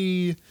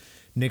EVP.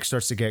 Nick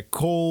starts to get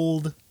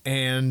cold,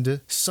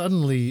 and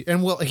suddenly,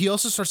 he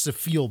also starts to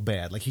feel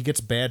bad. Like, he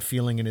gets bad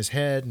feeling in his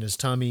head and his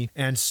tummy,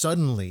 and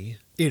suddenly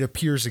it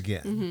appears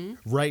again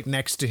right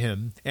next to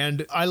him.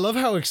 And I love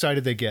how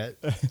excited they get.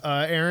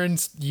 Aaron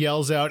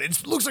yells out,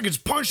 "It looks like it's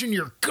punching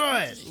your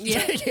gut."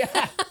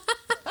 Yeah.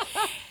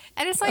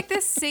 And it's like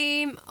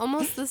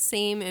almost the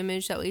same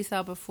image that we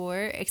saw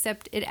before,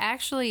 except it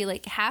actually,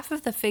 half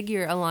of the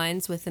figure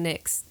aligns with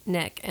Nick's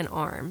neck and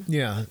arm.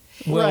 Yeah.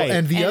 Well, right.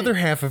 And the other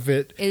half of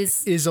it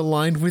is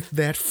aligned with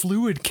that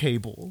fluid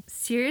cable.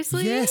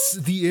 Seriously? Yes,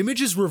 the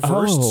image is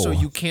reversed, so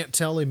you can't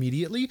tell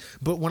immediately.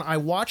 But when I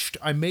watched,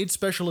 I paid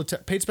special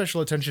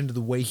attention to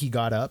the way he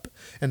got up,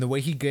 and the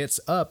way he gets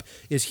up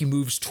is he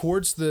moves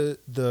towards the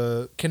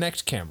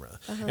Kinect camera,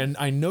 and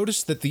I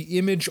noticed that the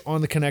image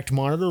on the Kinect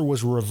monitor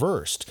was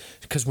reversed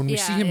because when we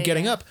see him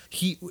getting up,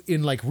 he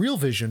in real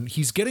vision,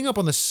 he's getting up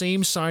on the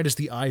same side as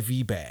the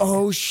IV bag.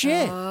 Oh,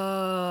 shit.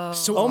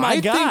 So my I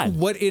God.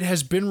 think what it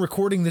has been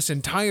recording this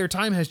entire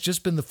time has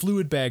just been the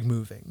fluid bag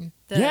moving.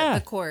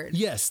 The cord.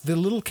 Yes, the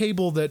little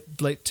cable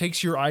that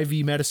takes your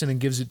IV medicine and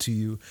gives it to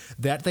you.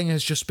 That thing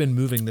has just been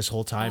moving this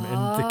whole time,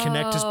 and the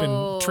Kinect has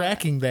been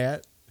tracking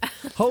that.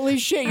 Holy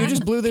shit, you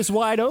just blew this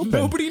wide open.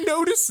 Nobody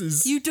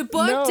notices. You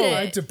debunked it.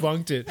 I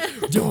debunked it.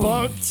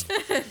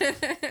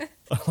 Debunked.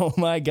 Oh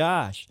my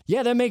gosh.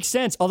 Yeah, that makes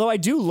sense. Although I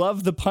do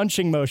love the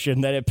punching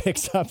motion that it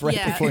picks up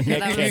right before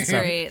Nick that gets was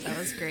up. great. That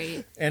was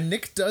great. And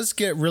Nick does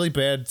get really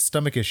bad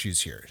stomach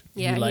issues here.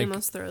 Yeah, he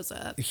almost throws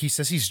up. He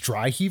says he's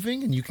dry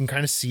heaving, and you can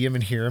kind of see him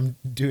and hear him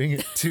doing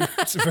it too.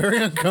 It's very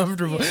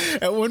uncomfortable.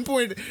 At one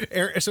point,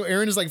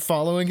 Aaron is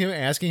following him,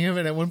 asking him,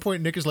 and at one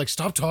point, Nick is like,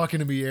 "Stop talking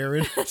to me,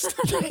 Aaron."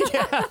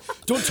 Yeah,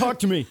 don't talk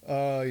to me.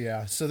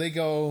 Yeah. So they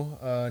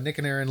go. Nick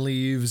and Aaron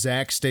leave.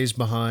 Zach stays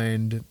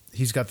behind.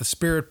 He's got the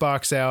spirit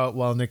box out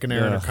while Nick and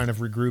Aaron are kind of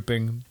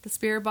regrouping. The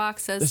spirit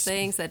box says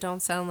things that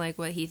don't sound like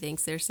what he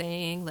thinks they're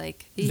saying.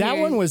 That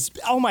one was,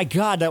 oh my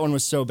God, that one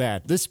was so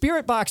bad. The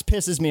spirit box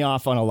pisses me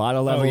off on a lot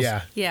of levels. Oh,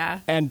 yeah.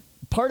 Yeah. And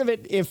part of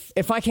it,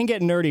 if I can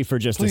get nerdy for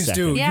just a Please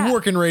second. do. Yeah. You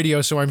work in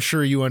radio, so I'm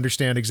sure you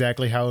understand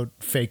exactly how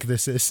fake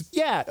this is.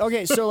 Yeah.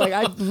 Okay. So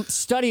I'm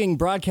studying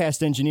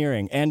broadcast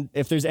engineering, and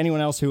if there's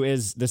anyone else who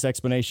is this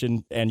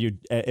explanation, and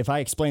if I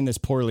explain this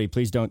poorly,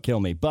 please don't kill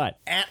me. But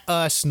At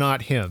us,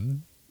 not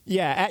him.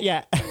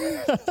 Yeah.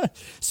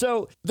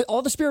 So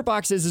all the spirit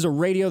box is a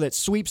radio that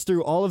sweeps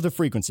through all of the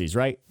frequencies,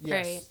 right?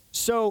 Yes. Right.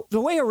 So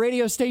the way a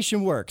radio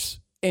station works,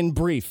 in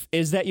brief,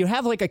 is that you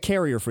have a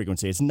carrier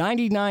frequency. It's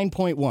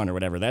 99.1 or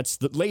whatever. That's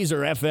the laser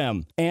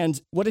FM. And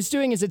what it's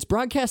doing is it's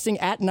broadcasting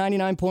at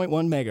 99.1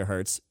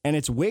 megahertz, and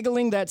it's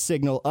wiggling that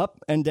signal up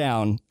and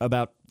down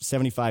about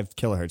 75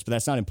 kilohertz, but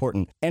that's not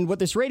important. And what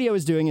this radio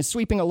is doing is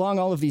sweeping along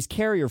all of these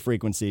carrier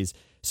frequencies.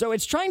 So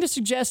it's trying to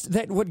suggest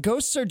that what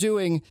ghosts are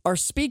doing are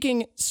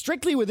speaking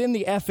strictly within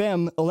the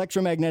FM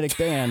electromagnetic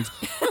band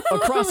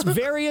across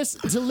various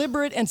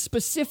deliberate and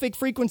specific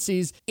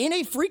frequencies in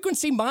a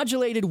frequency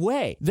modulated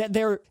way.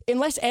 That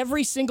unless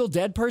every single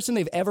dead person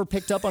they've ever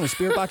picked up on a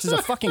spirit box is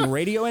a fucking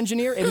radio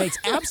engineer, it makes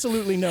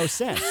absolutely no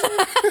sense.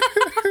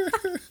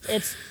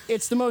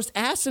 It's the most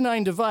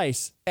asinine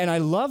device, and I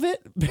love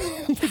it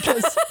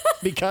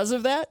because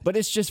of that, but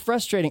it's just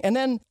frustrating. And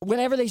then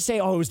whenever they say,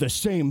 oh, it was the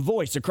same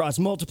voice across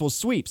multiple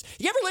sweeps,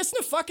 you ever listen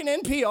to fucking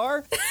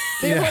NPR?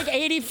 They have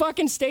 80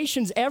 fucking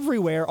stations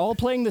everywhere, all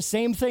playing the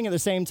same thing at the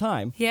same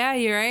time. Yeah,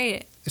 you're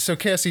right. So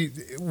Cassie,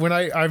 when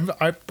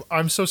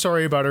I'm so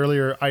sorry about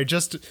earlier. I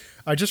just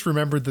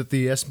remembered that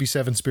the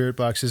SB7 Spirit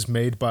Box is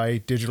made by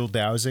Digital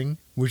Dowsing,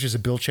 which is a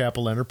Bill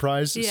Chappell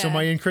enterprise. Yeah. So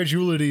my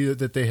incredulity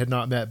that they had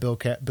not met Bill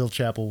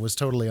Chappell was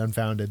totally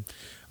unfounded.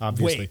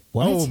 Obviously. Wait,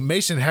 what? Oh,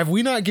 Mason, have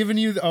we not given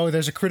you?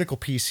 There's a critical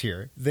piece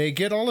here. They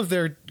get all of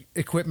their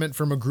equipment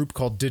from a group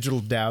called Digital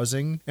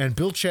Dowsing, and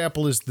Bill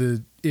Chappell is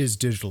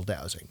Digital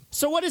Dowsing.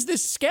 So what is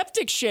this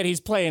skeptic shit he's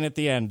playing at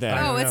the end then?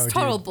 Oh, it's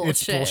total bullshit.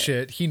 It's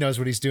bullshit. He knows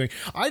what he's doing.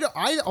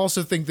 I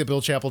also think that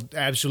Bill Chappell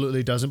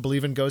absolutely doesn't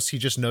believe in ghosts. He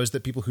just knows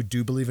that people who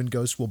do believe in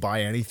ghosts will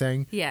buy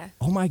anything. Yeah.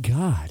 Oh my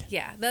God.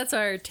 Yeah, that's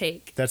our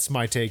take. That's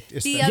my take.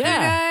 The other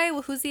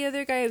guy, who's the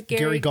other guy?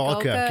 Gary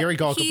Galka. Gary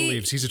Galka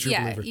believes. He's a true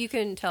believer. You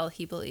can tell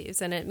he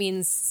believes, and it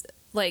means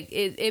like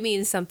it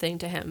means something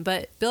to him.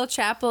 But Bill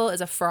Chappell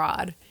is a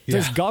fraud.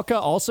 Does Galka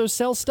also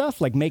sell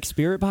stuff, like make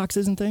spirit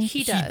boxes and things?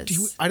 He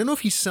does. I don't know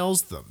if he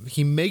sells them.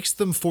 He makes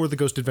them for the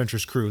Ghost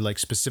Adventures crew. Like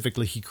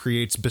specifically, he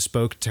creates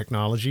bespoke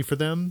technology for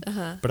them.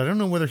 But I don't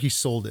know whether he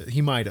sold it.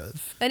 He might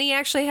have. And he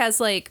actually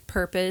has like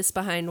purpose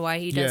behind why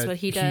he does what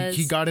he does.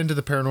 He got into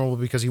the paranormal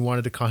because he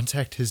wanted to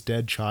contact his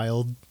dead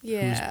child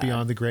who's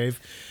beyond the grave.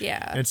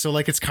 Yeah. And so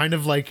like it's kind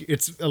of like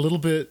it's a little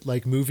bit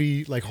like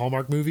movie, like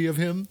Hallmark movie of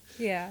him.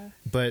 Yeah.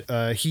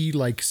 But he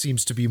like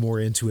seems to be more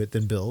into it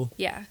than Bill.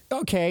 Yeah.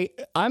 Okay,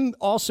 I'm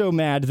also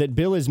mad that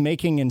Bill is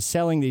making and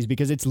selling these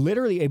because it's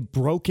literally a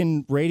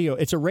broken radio.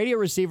 It's a radio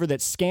receiver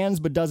that scans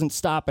but doesn't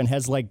stop and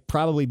has like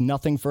probably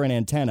nothing for an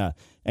antenna.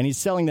 And he's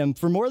selling them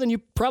for more than you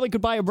probably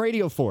could buy a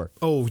radio for.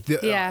 Oh,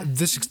 Yeah.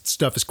 This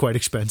stuff is quite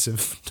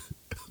expensive.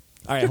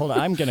 All right, hold on.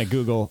 I'm going to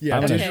Google. Yeah,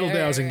 I'm gonna- digital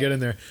dowsing, get in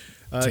there.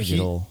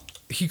 Digital.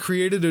 He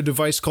created a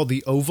device called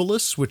the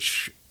Ovilus,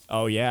 which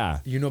Oh, yeah.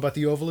 you know about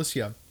the Ovilus?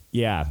 Yeah,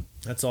 Yeah.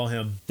 that's all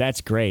him.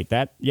 That's great.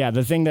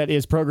 The thing that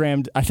is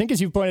programmed, I think, as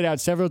you've pointed out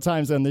several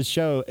times on this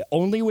show,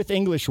 only with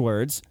English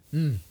words.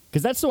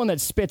 Because that's the one that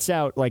spits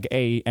out like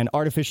an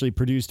artificially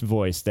produced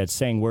voice that's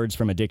saying words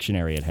from a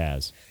dictionary it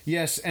has.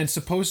 Yes, and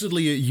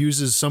supposedly it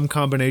uses some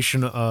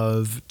combination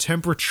of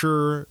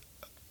temperature,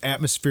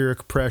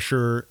 atmospheric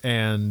pressure,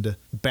 and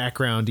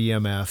background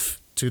EMF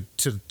to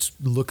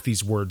look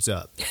these words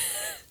up.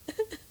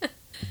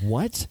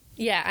 What?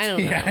 Yeah, I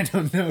don't know. I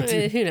don't know.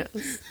 Dude. Who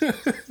knows?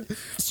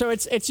 So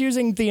it's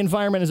using the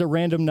environment as a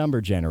random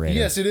number generator.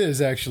 Yes, it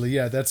is actually.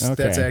 Yeah, that's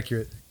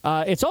accurate.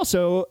 It's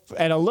also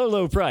at a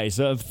low price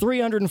of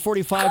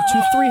 $345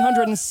 to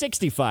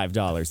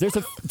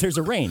 $365. There's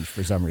a range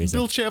for some reason.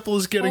 Bill Chappell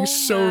is getting Oh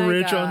so my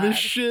rich on this God.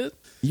 shit.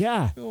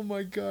 Yeah. Oh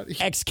my god.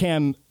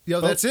 XCam.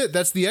 Yo, that's it.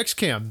 That's the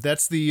XCam.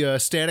 That's the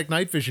static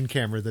night vision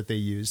camera that they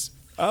use.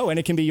 Oh, and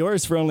it can be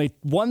yours for only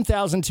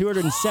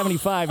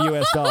 $1,275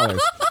 US.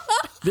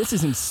 This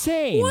is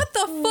insane. What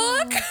the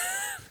fuck?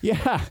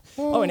 Yeah.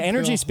 Oh, an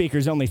energy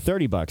speaker's only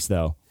 $30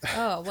 though.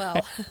 Oh,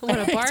 well, what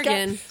a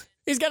bargain.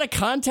 He's got a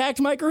contact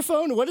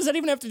microphone. What does that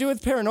even have to do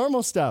with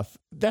paranormal stuff?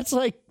 That's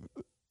like,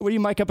 what do you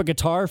mic up a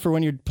guitar for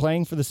when you're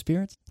playing for the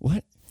spirits?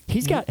 What?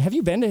 He's got, have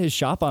you been to his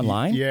shop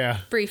online? Yeah.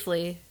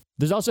 Briefly.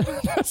 There's also,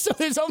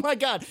 oh my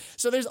God.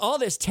 So there's all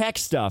this tech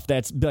stuff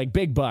that's like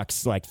big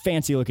bucks, like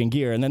fancy looking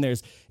gear. And then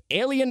there's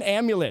Alien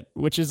Amulet,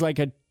 which is like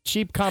a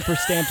cheap copper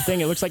stamped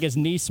thing. It looks like his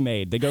niece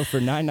made. They go for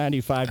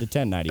 $9.95 to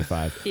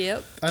 $10.95.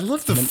 Yep. I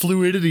love the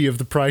fluidity of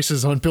the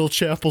prices on Bill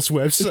Chappell's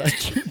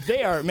website.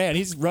 They are, man,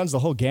 he runs the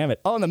whole gamut.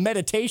 Oh, and the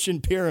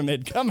meditation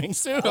pyramid coming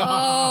soon.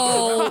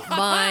 Oh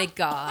my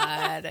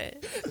God.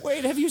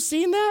 Wait, have you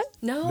seen that?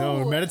 No.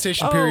 No,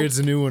 meditation period's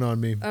a new one on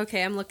me.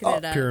 Okay, I'm looking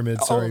it up. Pyramid,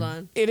 sorry. Hold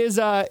on. It is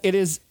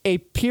a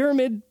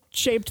pyramid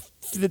shaped.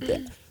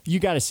 You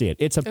got to see it.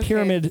 It's a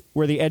pyramid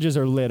where the edges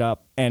are lit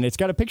up, and it's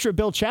got a picture of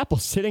Bill Chappell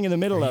sitting in the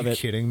middle Are of you it.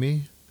 kidding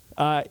me?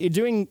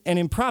 Doing an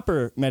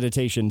improper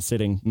meditation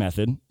sitting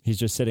method. He's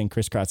just sitting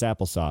crisscross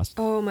applesauce.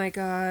 Oh my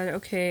God.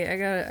 Okay, I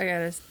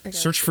gotta.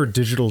 Search for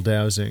digital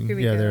dowsing. Here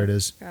we Yeah, go. there it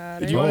is. Got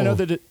Do it. you want to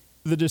know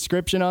the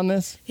description on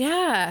this?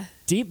 Yeah.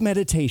 Deep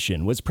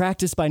meditation was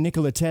practiced by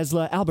Nikola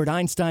Tesla, Albert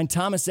Einstein,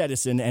 Thomas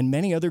Edison, and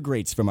many other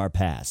greats from our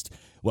past.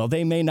 While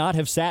they may not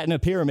have sat in a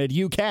pyramid,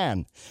 you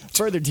can.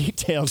 Further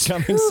details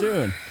coming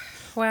soon.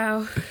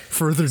 Wow.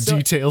 Further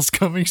details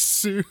coming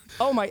soon.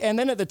 Oh my! And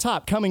then at the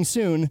top, coming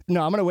soon.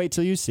 No, I'm gonna wait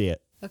till you see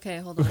it. Okay,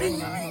 hold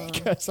on.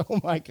 Because oh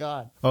my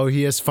God. Oh,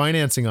 he has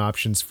financing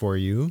options for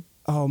you.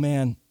 Oh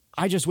man.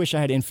 I just wish I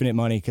had infinite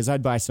money because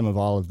I'd buy some of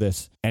all of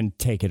this and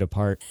take it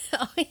apart.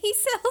 Oh, he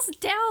sells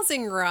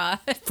dowsing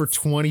rods. For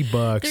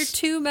 $20. They're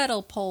 2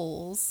 metal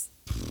poles.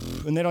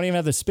 And they don't even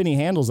have the spinny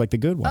handles like the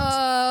good ones.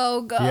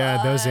 Oh God.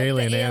 Yeah, those the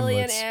alien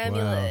alien amulets.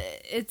 amulet. Wow.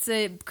 It's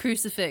a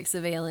crucifix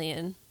of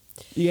alien.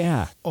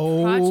 Yeah.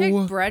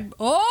 Project Bread.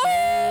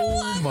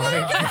 Oh my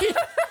God.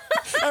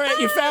 All right,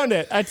 you found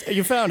it.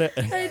 You found it.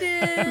 I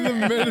did. The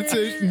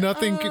meditation.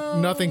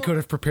 Nothing could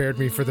have prepared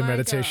me for the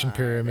meditation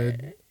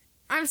pyramid.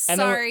 I'm then-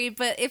 sorry,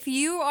 but if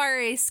you are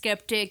a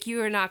skeptic,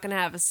 you are not going to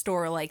have a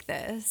store like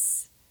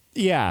this.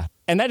 Yeah.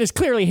 And that is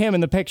clearly him in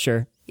the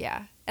picture.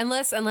 Yeah,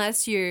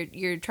 unless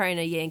you're trying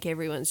to yank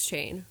everyone's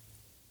chain,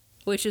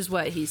 which is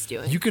what he's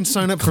doing. You can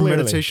sign up for Clearly.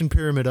 Meditation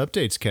Pyramid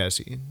updates,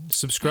 Cassie.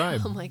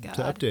 Subscribe Oh my God.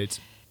 to updates.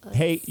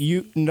 Hey,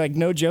 you, like,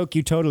 no joke,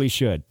 you totally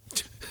should.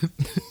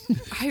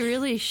 I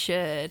really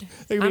should. It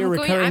could be a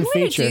recurring I'm going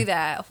feature. to do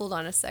that. Hold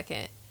on a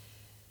second.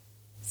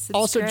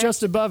 Also, Subscribe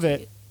just above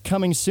it,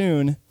 coming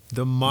soon.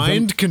 The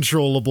mind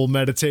controllable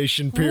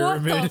meditation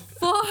pyramid.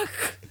 What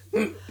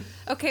the fuck?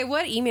 Okay,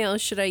 what email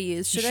should I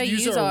use? Should I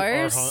use our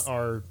ours?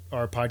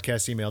 Our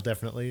podcast email,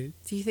 definitely.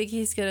 Do you think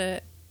he's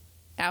gonna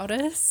out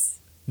us?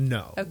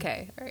 No.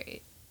 Okay, all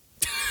right.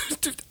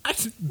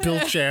 Bill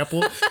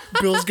Chappell.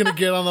 Bill's going to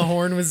get on the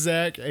horn with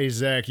Zach. Hey,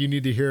 Zach, you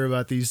need to hear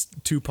about these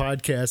 2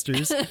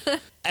 podcasters.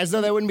 As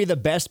though that wouldn't be the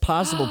best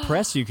possible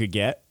press you could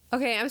get.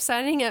 Okay, I'm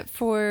signing up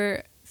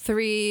for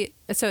 2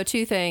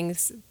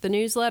 things: the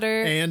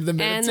newsletter And the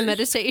meditation.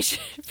 meditation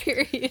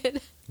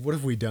period. What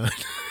have we done?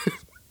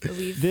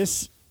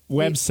 This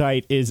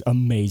website is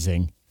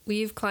amazing.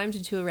 We've climbed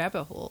into a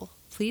rabbit hole.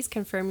 Please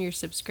confirm your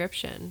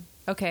subscription.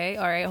 Okay,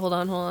 all right, hold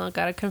on.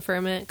 Gotta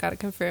confirm it.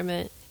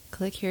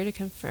 Click here to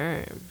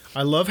confirm.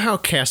 I love how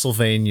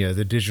Castlevania,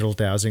 the digital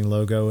dowsing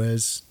logo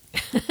is.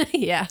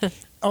 Yeah.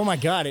 Oh my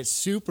God, it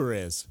super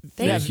is.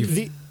 Thank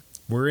you.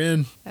 We're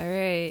in. All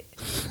right.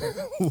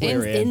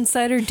 We're in.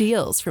 Insider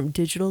deals from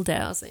Digital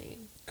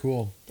Dowsing.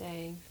 Cool.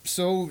 Dang.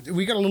 So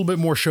we got a little bit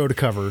more show to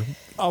cover.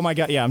 Oh my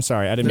God, yeah, I'm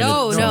sorry. I didn't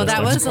No, mean to- that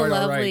That's was a quite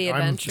all lovely right.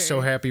 adventure. I'm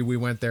so happy we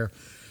went there.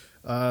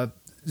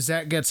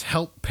 Zach gets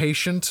help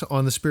patient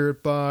on the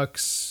spirit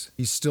box.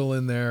 He's still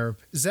in there.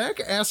 Zach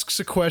asks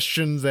a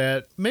question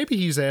that maybe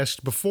he's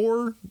asked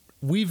before.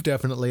 We've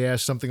definitely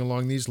asked something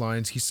along these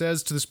lines. He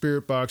says to the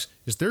spirit box,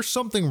 "Is there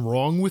something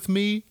wrong with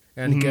me?"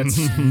 And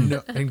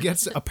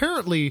gets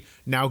apparently,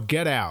 "Now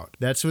get out."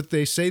 That's what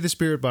they say. The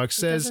spirit box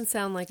It says. doesn't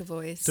sound like a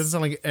voice. Doesn't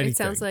sound like anything. It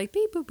sounds like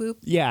beep boop boop.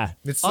 Yeah.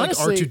 It's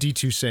Honestly, like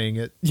R2D2 saying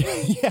it.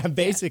 Yeah,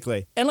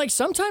 basically. And like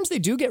sometimes they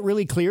do get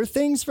really clear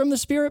things from the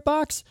spirit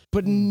box,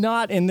 but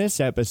not in this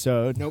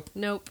episode.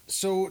 Nope.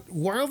 So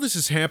while this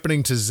is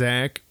happening to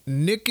Zach,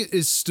 Nick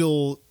is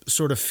still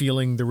sort of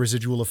feeling the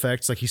residual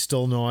effects. Like he's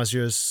still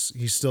nauseous.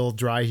 He's still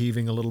dry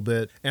heaving a little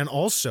bit. And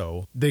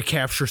also they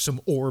capture some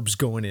orbs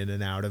going in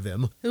and out of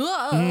him.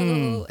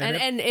 Whoa.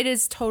 And it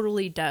is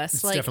totally dust.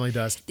 It's definitely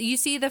dust. You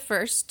see the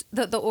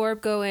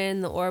orb go in,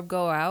 the orb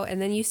go out,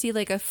 and then you see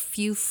like a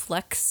few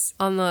flecks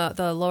on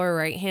the lower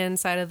right hand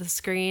side of the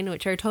screen,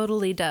 which are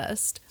totally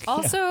dust.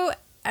 Also,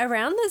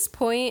 around this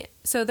point,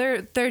 so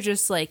they're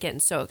just like getting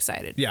so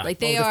excited. Yeah. Like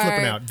they're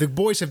flipping out. The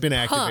boys have been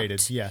activated.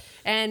 pumped. Yeah.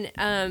 And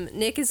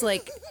Nick is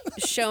like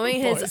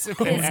showing his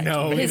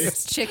no,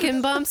 his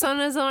chicken bumps on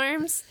his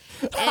arms.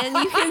 And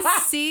you can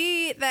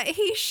see that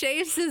he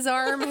shaves his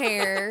arm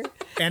hair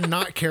And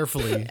not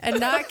carefully.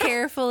 Not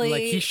carefully.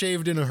 Like he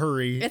shaved in a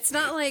hurry. It's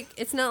not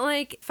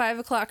like 5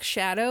 o'clock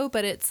shadow,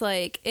 but it's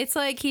like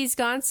he's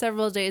gone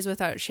several days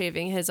without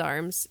shaving his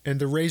arms. And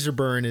the razor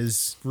burn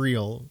is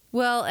real.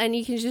 Well, and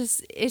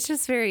it's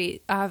just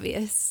very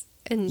obvious.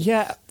 And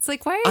Yeah. it's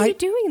like, why are you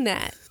doing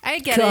that? I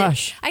get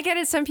Gosh. it. I get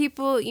it. Some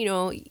people,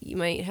 you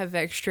might have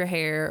extra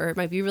hair or it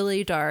might be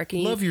really dark.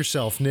 And Love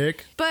yourself,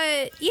 Nick.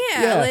 But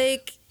Yeah.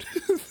 like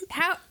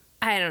how,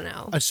 I don't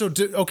know.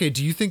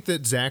 Do you think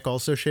that Zach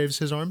also shaves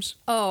his arms?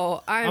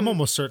 Oh, I'm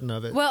almost certain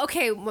of it. Well,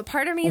 okay.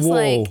 Part of me is Whoa.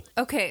 like,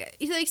 okay,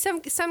 like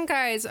some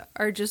guys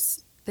are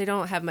just, they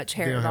don't have much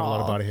hair They don't at have a all.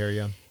 lot of body hair,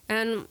 yeah.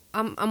 And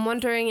I'm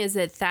wondering,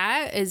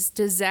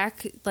 does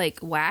Zach like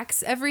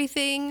wax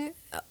everything?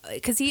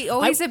 Because he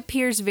always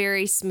appears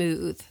very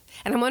smooth.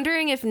 And I'm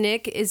wondering if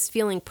Nick is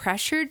feeling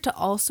pressured to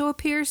also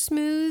appear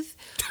smooth.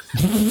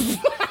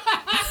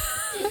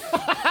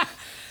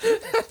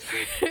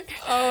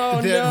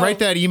 Write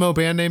that emo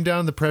band name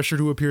down, The Pressure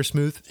to Appear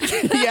Smooth.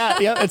 yeah,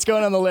 it's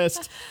going on the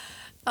list.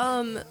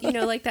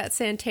 Like that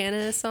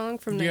Santana song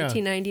from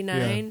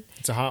 1999. Yeah.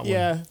 It's a hot one.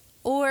 Yeah.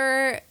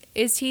 Or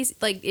is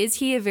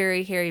he a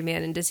very hairy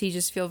man and does he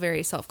just feel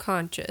very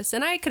self-conscious?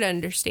 And I could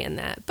understand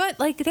that. But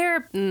like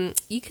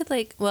you could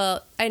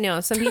I know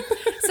some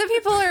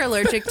people are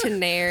allergic to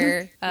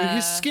Nair.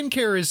 His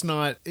skincare is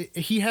not,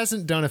 he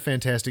hasn't done a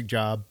fantastic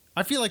job.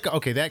 I feel like,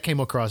 okay, that came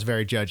across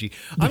very judgy.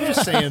 I'm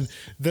just saying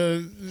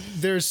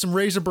there's some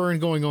razor burn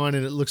going on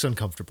and it looks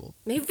uncomfortable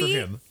for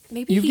him.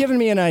 Maybe You've given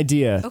me an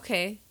idea.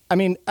 Okay. I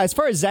mean, as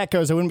far as Zach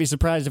goes, I wouldn't be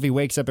surprised if he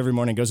wakes up every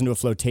morning, goes into a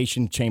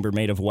flotation chamber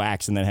made of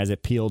wax, and then has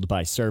it peeled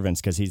by servants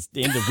because he's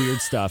into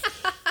weird stuff.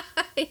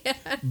 Yeah.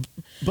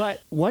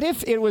 But what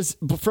if it was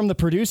from the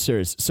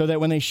producers so that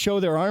when they show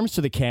their arms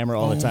to the camera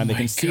all the time, they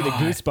can see the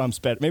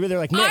goosebumps better? Maybe they're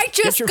like, Nick, I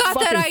just get your got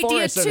that fucking idea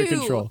forest under too.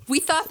 control. We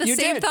thought the You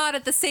same did. thought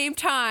at the same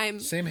time.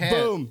 Same hat.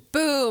 Boom.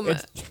 Boom.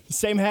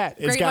 Same hat.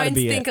 It's Great got to minds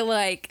be think it.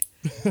 alike.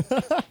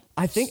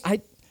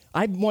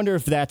 I wonder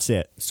if that's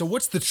it. So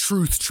what's the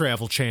Truth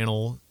Travel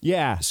Channel?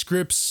 Yeah.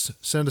 Scripts,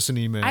 send us an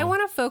email. I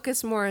want to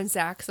focus more on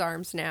Zach's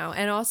arms now,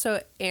 and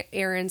also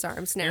Aaron's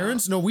arms now.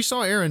 Aaron's? No, we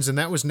saw Aaron's, and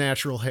that was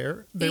natural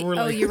hair. They were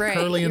like you're right.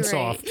 curly and You're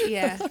right. soft.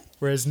 Yeah,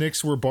 Whereas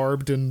Nick's were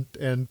barbed and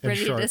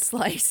ready sharp. to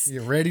slice.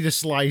 You're ready to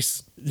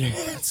slice.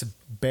 It's a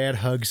bad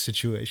hug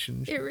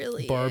situation. It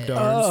really Barbed is.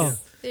 arms.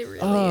 It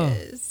really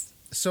is.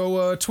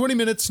 So 20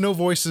 minutes, no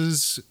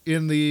voices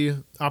in the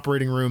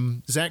operating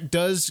room. Zach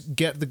does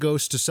get the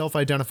ghost to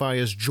self-identify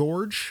as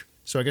George.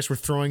 So I guess we're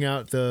throwing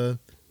out the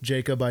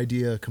Jacob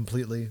idea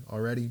completely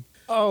already.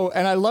 Oh,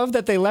 and I love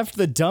that they left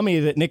the dummy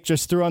that Nick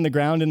just threw on the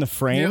ground in the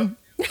frame.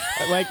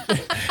 Like,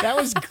 that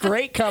was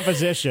great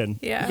composition.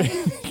 Yeah.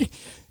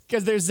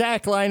 Because there's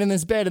Zach lying in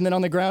this bed, and then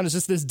on the ground is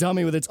just this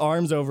dummy with its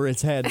arms over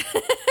its head.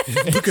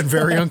 Looking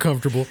very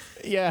uncomfortable.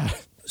 Yeah.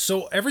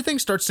 So everything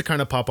starts to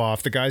kind of pop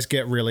off. The guys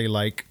get really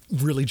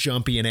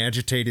jumpy and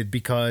agitated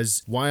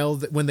because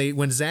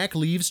when Zach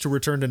leaves to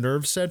return to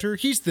Nerve Center,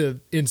 he's the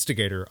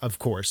instigator, of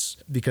course,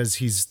 because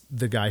he's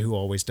the guy who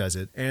always does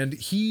it. And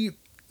he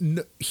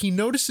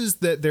notices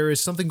that there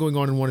is something going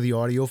on in one of the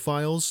audio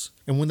files.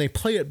 And when they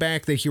play it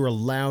back, they hear a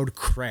loud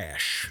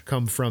crash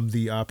come from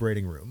the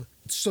operating room.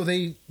 So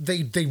they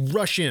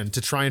rush in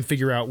to try and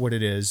figure out what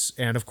it is,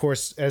 and of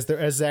course, as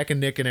Zach and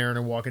Nick and Aaron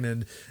are walking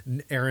in,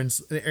 Aaron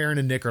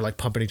and Nick are like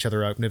pumping each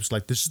other up. Nick's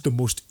like, "This is the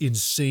most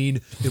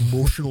insane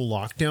emotional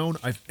lockdown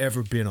I've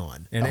ever been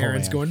on," and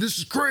Aaron's going, "This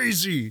is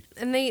crazy."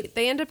 And they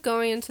end up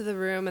going into the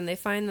room and they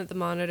find that the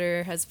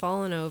monitor has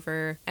fallen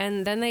over,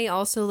 and then they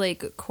also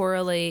like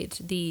correlate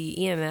the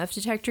EMF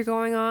detector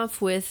going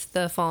off with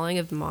the falling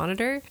of the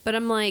monitor. But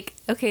I'm like,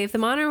 okay, if the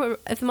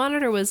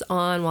monitor was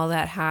on while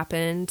that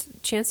happened,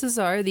 chances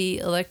are the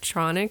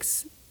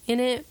electronics in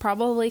it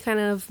probably kind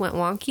of went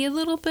wonky a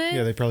little bit.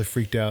 Yeah, they probably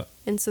freaked out.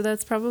 And so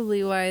that's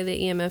probably why the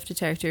EMF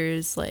detector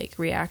is like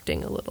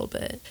reacting a little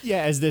bit.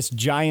 Yeah, as this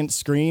giant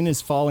screen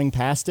is falling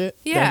past it.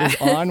 Yeah. That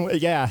is on.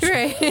 Yeah.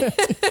 Right.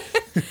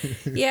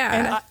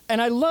 Yeah.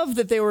 And I love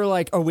that they were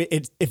like, oh,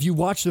 if you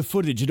watch the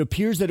footage, it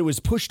appears that it was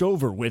pushed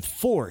over with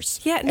force.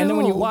 Yeah, And then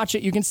when you no. watch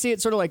it, you can see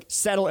it sort of like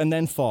settle and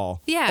then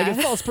fall. Yeah. Like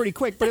it falls pretty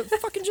quick, but it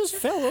fucking just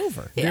fell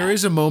over. Yeah. There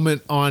is a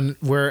moment on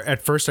where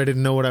at first I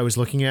didn't know what I was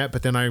looking at,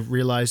 but then I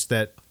realized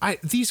that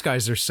these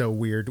guys are so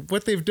weird.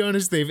 What they've done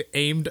is they've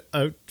aimed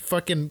a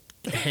fucking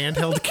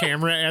handheld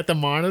camera at the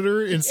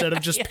monitor instead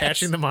of just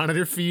patching the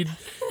monitor feed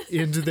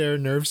into their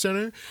nerve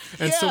center.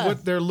 And so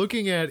what they're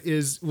looking at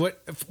is what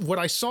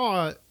I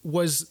saw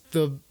was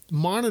the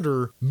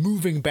monitor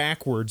moving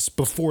backwards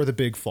before the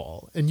big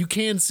fall. And you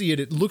can see it.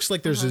 It looks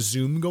like there's a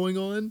zoom going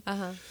on.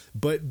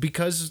 But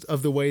because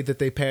of the way that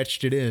they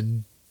patched it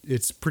in,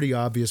 it's pretty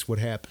obvious what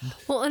happened.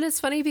 Well, and it's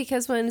funny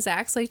because when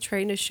Zach's like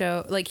trying to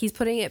show, like he's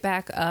putting it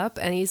back up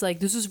and he's like,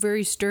 this is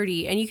very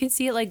sturdy. And you can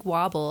see it like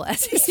wobble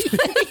as he's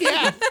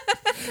Yeah.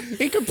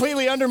 He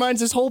completely undermines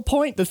his whole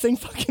point. The thing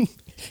fucking,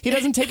 he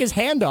doesn't take his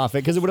hand off it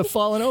because it would have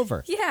fallen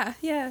over. Yeah.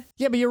 Yeah,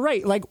 but you're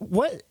right. Like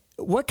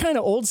what kind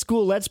of old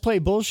school Let's Play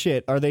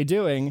bullshit are they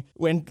doing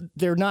when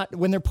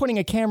they're putting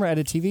a camera at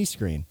a TV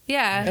screen?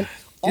 Yeah. And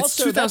It's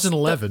also,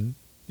 2011,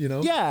 you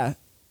know? Yeah.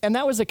 And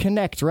that was a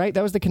Kinect, right?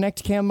 That was the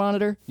Kinect cam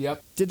monitor?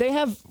 Yep. Did they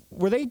have an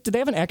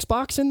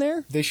Xbox in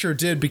there? They sure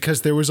did,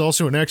 because there was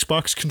also an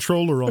Xbox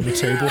controller on the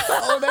table.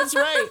 Oh, that's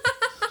right.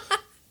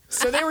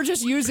 So they were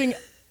just using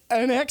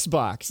an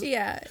Xbox.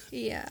 Yeah.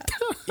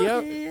 Yep.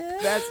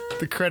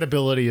 The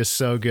credibility is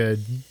so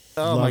good.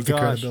 Oh, Love my the gosh.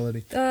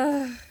 credibility.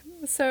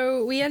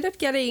 So we end up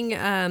getting,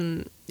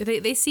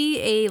 they see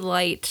a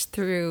light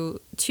through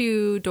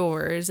two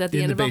doors at the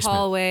In end the of a basement.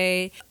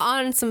 hallway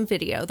on some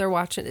video. They're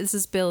watching, this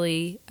is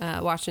Billy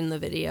watching the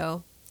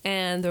video.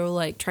 And they're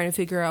like trying to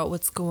figure out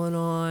what's going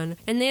on,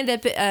 and they end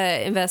up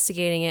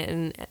investigating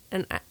it.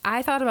 And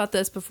I thought about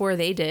this before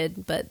they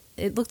did, but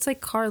it looks like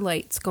car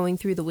lights going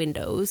through the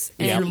windows.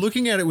 If you're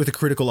looking at it with a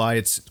critical eye,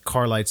 it's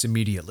car lights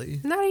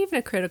immediately. Not even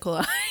a critical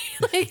eye.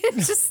 Like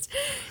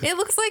it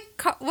looks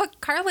like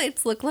what car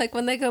lights look like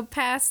when they go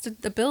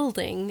past the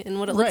building, and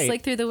what it looks Right.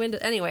 like through the window.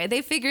 Anyway,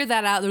 they figured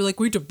that out. They're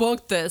like, we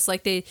debunked this.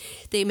 Like they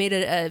made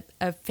a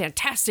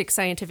fantastic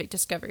scientific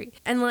discovery.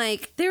 And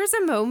like there was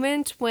a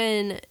moment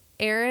when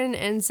Aaron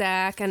and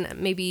Zach, and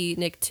maybe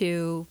Nick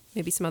too,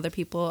 maybe some other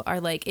people,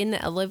 are like in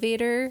the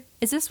elevator.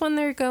 Is this when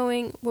they're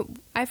going?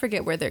 I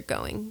forget where they're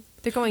going.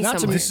 They're going Not to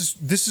somewhere.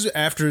 This is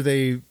after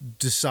they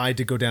decide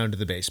to go down to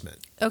the basement.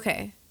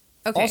 Okay.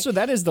 Also,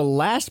 that is the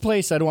last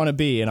place I'd want to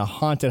be, in a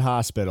haunted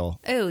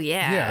hospital. Oh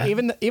yeah.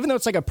 Yeah. Even though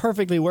it's like a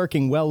perfectly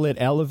working, well-lit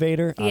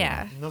elevator. I don't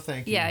Yeah. No,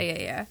 thank you.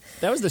 Yeah.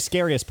 That was the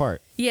scariest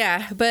part.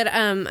 Yeah, but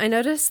I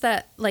noticed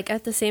that like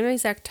at the same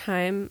exact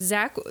time,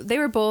 Zach, they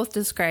were both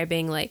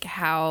describing like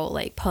how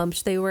like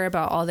pumped they were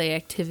about all the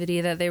activity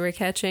that they were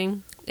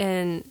catching.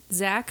 And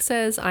Zach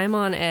says, "I'm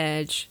on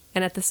edge."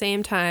 And at the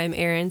same time,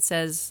 Aaron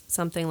says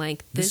something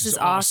like, "This is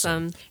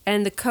awesome."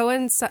 And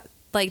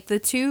the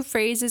two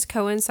phrases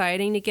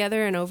coinciding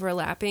together and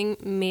overlapping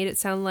made it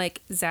sound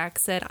like Zach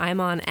said, "I'm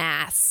on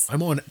ass."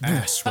 I'm on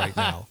ass right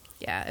now.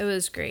 Yeah, it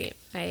was great.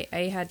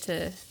 I had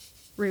to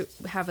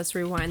have us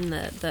rewind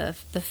the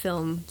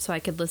film so I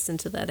could listen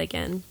to that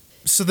again.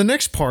 So the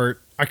next part,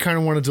 I kind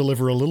of want to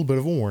deliver a little bit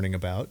of a warning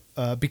about,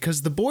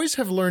 because the boys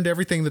have learned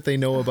everything that they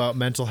know about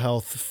mental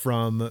health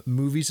from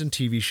movies and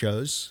TV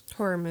shows.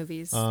 Horror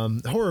movies.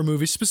 Horror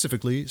movies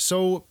specifically.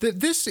 So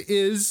this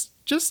is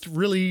just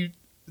really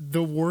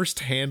the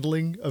worst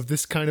handling of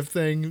this kind of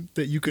thing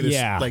that you could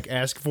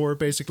ask for,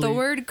 basically. The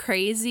word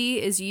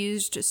crazy is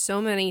used so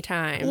many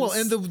times. Well,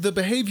 and the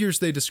behaviors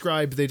they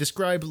describe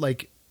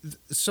like,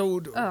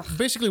 so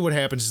basically what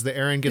happens is that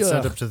Aaron gets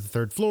sent up to the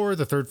third floor.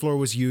 The third floor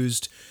was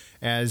used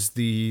as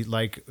the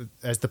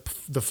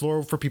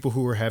floor for people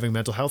who were having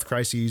mental health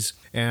crises,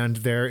 and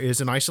there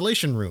is an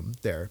isolation room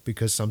there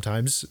because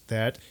sometimes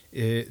that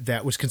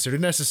was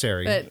considered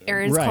necessary. But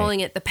Aaron's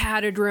calling it the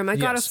padded room. I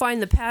gotta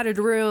find the padded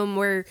room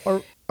where...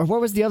 Or what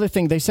was the other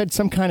thing? They said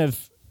some kind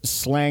of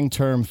slang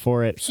term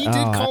for it. He did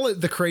call it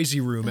the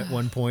crazy room at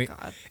one point.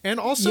 God. And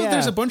also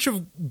there's a bunch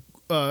of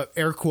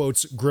air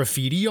quotes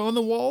graffiti on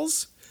the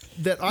walls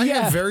that I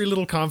have very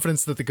little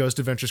confidence that the Ghost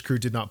Adventures crew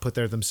did not put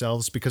there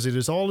themselves, because it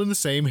is all in the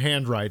same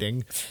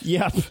handwriting.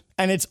 Yep.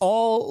 And it's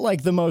all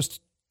like the most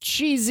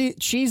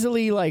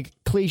cheesily like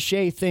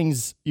cliche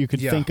things you could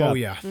think of. Oh,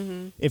 yeah.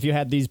 If you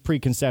had these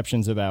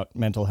preconceptions about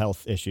mental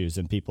health issues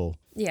and people.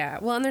 Yeah,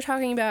 well, and they're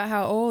talking about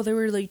how, there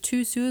were like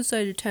 2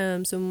 suicide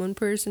attempts and one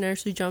person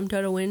actually jumped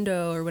out a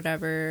window or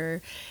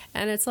whatever.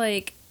 And it's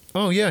like,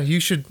 Oh, yeah. You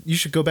should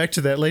go back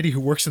to that lady who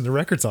works in the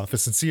records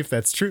office and see if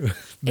that's true.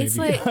 Maybe. it's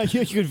like,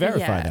 You could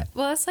verify that.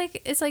 Well, it's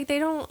like they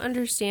don't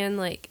understand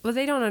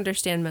they don't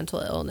understand mental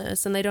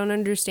illness, and they don't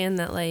understand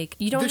that like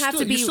you don't have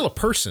to be You're still a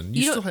person.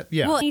 You still have,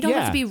 Well, you don't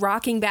have Yeah. to be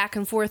rocking back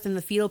and forth in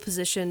the fetal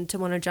position to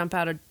want to jump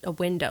out a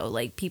window.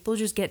 Like people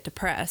just get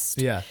depressed.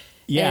 Yeah.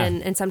 Yeah.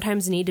 And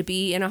sometimes need to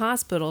be in a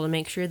hospital to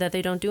make sure that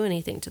they don't do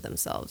anything to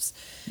themselves.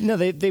 No,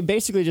 they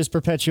basically just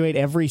perpetuate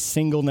every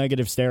single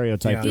negative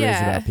stereotype there is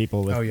Yeah. about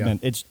people with Oh, yeah.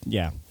 it's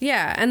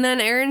Yeah, and then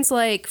Aaron's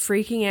like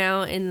freaking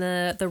out in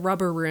the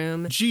rubber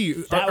room. Gee,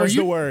 That are was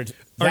you, the word.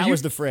 are That you-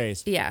 was the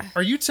phrase. Yeah.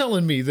 Are you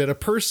telling me that a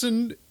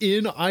person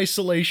in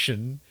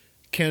isolation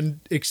can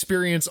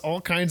experience all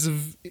kinds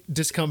of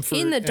discomfort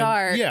In the and-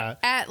 dark yeah.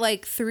 at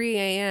like 3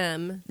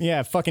 a.m.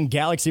 Yeah, fucking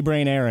galaxy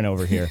brain Aaron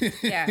over here.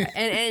 Yeah.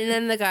 and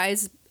then the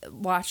guys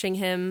watching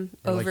him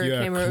They're like, over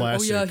 "Yeah, camera.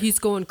 classic. Oh, yeah, he's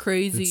going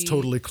crazy. It's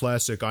totally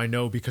classic. I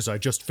know because I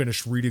just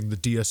finished reading the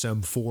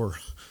DSM-4.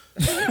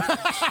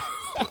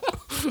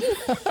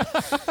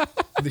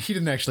 He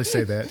didn't actually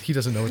say that. He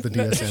doesn't know what the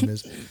DSM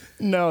is.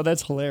 No,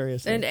 that's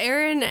hilarious. And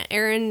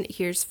Aaron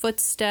hears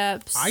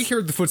footsteps. I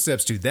heard the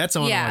footsteps too. That's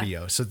on Yeah.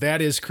 audio, so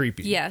that is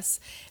creepy. Yes,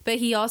 but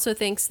he also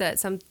thinks that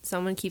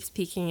someone keeps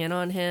peeking in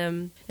on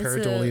him. And so-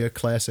 Pareidolia,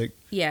 classic.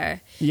 yeah.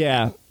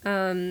 yeah.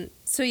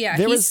 So yeah,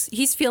 There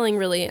he's feeling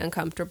really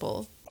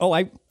uncomfortable. Oh,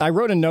 I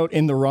wrote a note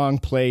in the wrong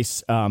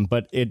place,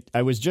 but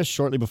I was just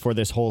shortly before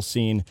this whole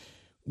scene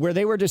where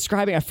they were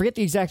describing, I forget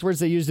the exact words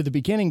they used at the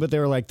beginning, but they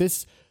were like,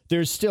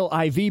 there's still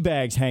IV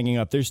bags hanging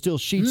up. There's still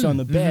sheets on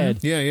the bed.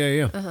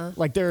 Yeah.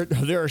 Like there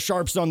are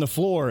sharps on the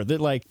floor that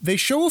like, They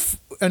show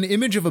an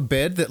image of a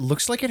bed that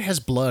looks like it has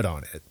blood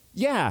on it.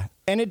 yeah.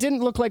 And it didn't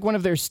look like one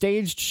of their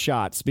staged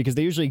shots because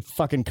they usually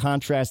fucking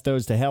contrast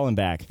those to hell and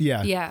back.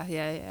 Yeah.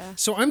 Yeah.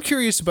 So I'm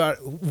curious about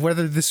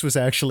whether this was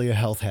actually a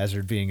health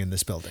hazard being in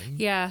this building.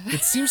 Yeah.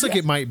 It seems like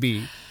it might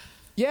be.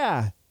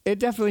 Yeah. It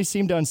definitely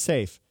seemed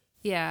unsafe.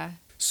 Yeah.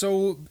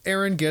 So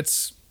Aaron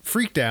gets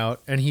freaked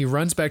out and he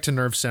runs back to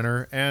Nerve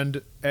Center,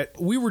 and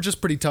we were just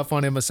pretty tough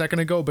on him a second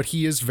ago, but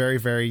he is very,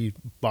 very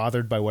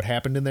bothered by what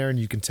happened in there, and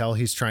you can tell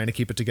he's trying to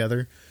keep it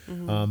together,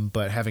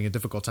 but having a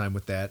difficult time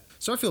with that.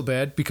 So I feel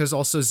bad because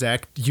also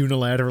Zach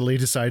unilaterally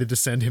decided to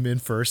send him in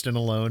first and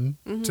alone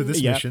to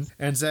this Yep. mission,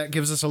 and Zach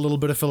gives us a little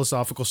bit of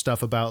philosophical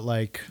stuff about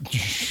like,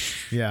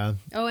 yeah.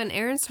 Oh, and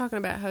Aaron's talking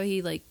about how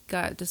he like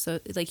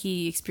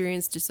he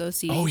experienced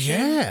dissociation. Oh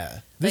yeah,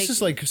 this Like,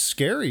 is like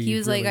scary. He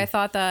was really. like, I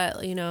thought that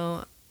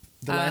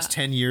the last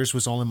 10 years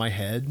was all in my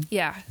head.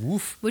 yeah.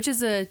 Woof. Which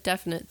is a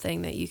definite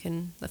thing that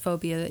the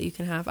phobia that you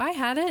can have. I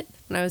had it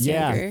when I was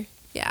Yeah. younger.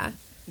 Yeah.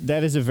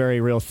 That is a very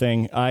real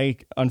thing. I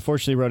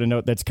unfortunately wrote a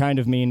note that's kind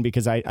of mean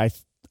because I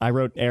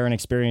wrote Aaron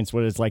experienced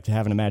what it's like to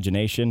have an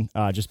imagination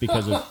just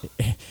because of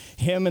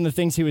him and the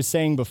things he was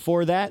saying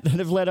before that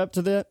have led up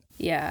to that.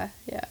 Yeah.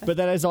 But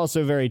that is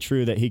also very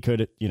true that he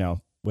could,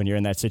 when you're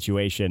in that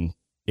situation,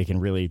 it can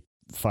really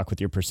fuck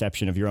with your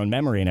perception of your own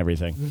memory and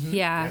everything.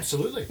 Yeah.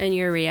 Absolutely. And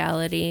your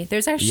reality.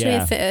 There's actually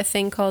Yeah. a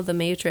thing called the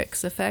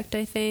Matrix effect,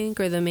 I think,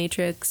 or the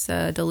Matrix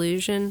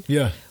delusion.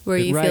 Yeah. Where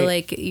you Right. feel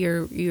like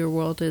your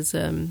world is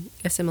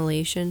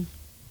assimilation.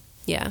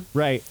 Yeah.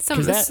 Right.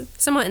 'Cause that,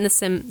 Somewhat in the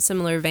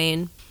similar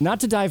vein. not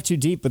to dive too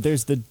deep, but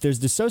there's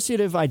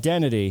dissociative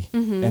identity,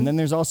 and then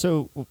there's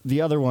also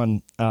the other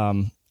one.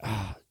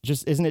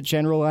 Just isn't it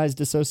generalized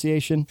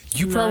dissociation?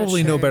 You Not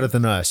probably know sure. better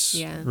than us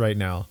Yeah. right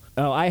now.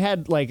 Oh, I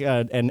had like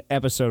an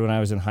episode when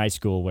I was in high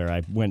school where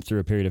I went through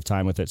a period of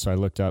time with it, so I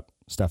looked up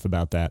stuff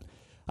about that.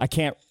 I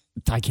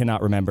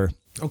cannot remember.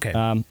 Okay.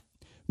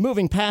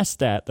 Moving past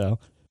that, though,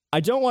 I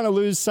don't want to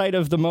lose sight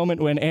of the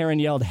moment when Aaron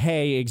yelled,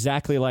 "Hey,"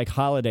 exactly like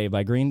Holiday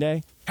by Green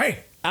Day. Hey!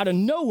 Out of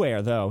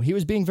nowhere, though, he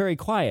was being very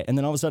quiet, and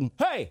then all of a sudden,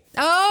 "Hey!"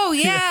 Oh,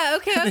 yeah.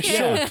 Okay.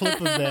 Show a clip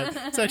of that.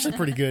 It's actually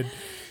pretty good.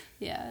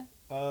 Yeah.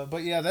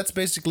 But yeah, that's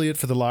basically it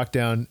for the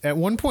lockdown. At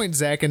one point,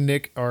 Zach and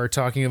Nick are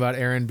talking about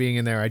Aaron being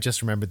in there. I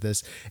just remembered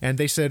this. And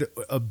they said,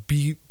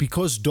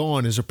 because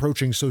dawn is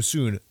approaching so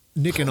soon,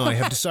 Nick and I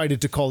have decided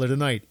to call it a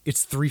night.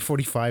 It's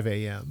 3:45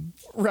 a.m.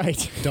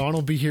 Right, Dawn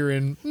will be here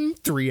in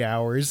 3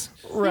 hours.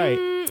 right.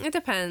 It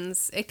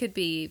depends. It could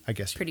be I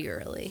guess. pretty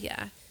early.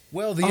 Yeah.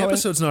 Well, the and-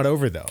 episode's not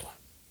over, though.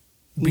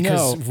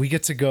 Because No. we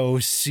get to go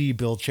see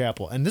Bill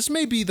Chappell. And this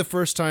may be the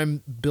first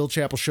time Bill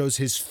Chappell shows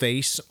his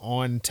face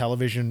on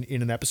television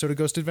in an episode of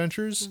Ghost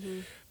Adventures.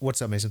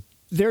 What's up, Mason?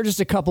 There are just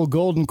a couple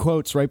golden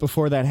quotes right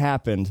before that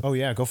happened. Oh,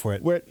 yeah, go for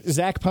it. Where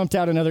Zach pumped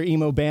out another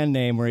emo band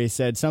name where he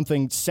said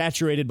something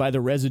saturated by the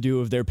residue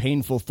of their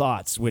painful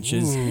thoughts, which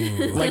is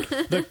like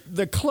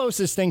the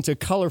closest thing to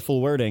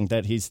colorful wording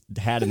that he's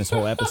had in this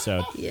whole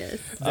episode. Yes.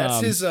 That's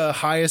his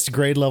highest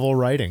grade level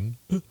writing.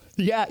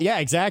 Yeah,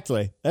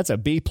 exactly. That's a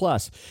B+.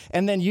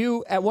 And then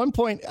you, at one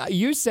point,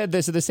 you said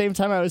this at the same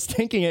time I was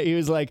thinking it. He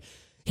was like,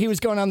 he was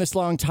going on this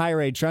long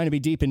tirade trying to be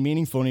deep and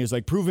meaningful, and he was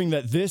like, proving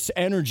that this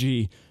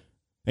energy,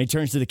 and he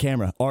turns to the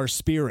camera, are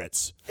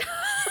spirits.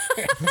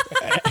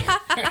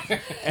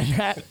 And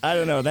that, I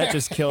don't know, that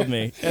just killed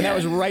me. And that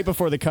was right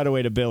before the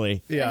cutaway to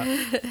Billy.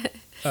 Yeah.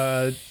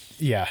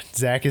 Yeah,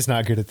 Zach is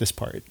not good at this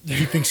part.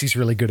 He thinks he's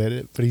really good at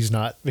it, but he's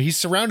not. He's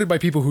surrounded by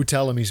people who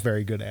tell him he's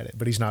very good at it,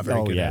 but he's not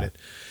very good at it.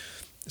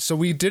 So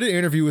we did an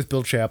interview with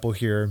Bill Chappell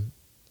here,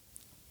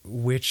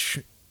 who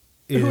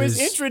is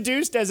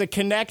introduced as a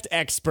Kinect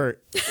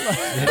expert.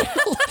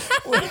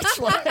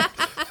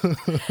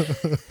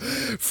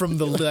 From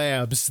the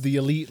labs, the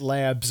elite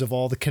labs of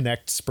all the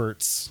Kinect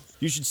experts.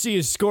 You should see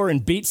his score in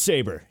Beat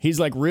Saber. He's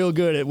like real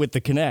good with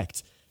the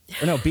Kinect.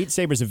 Or no, Beat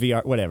Saber's a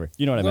VR, whatever.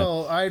 You know what I mean?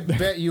 Well, I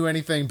bet you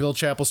anything Bill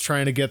Chappell's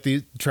trying to get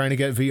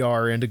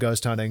VR into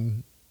ghost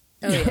hunting.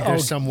 Oh, yeah.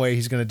 There's some way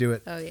he's going to do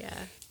it. Oh, yeah.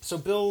 So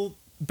Bill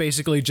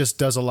basically just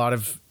does a lot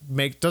of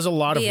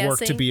work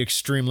to be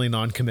extremely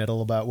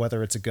non-committal about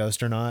whether it's a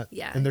ghost or not.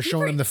 Yeah. And they're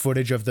showing him the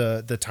footage of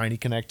the tiny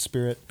Kinect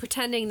spirit.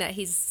 Pretending that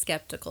he's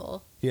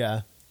skeptical.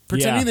 Yeah.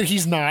 Pretending that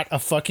he's not a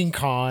fucking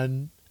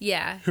con.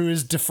 Yeah. Who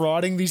is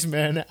defrauding these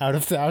men out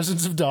of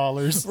thousands of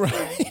dollars.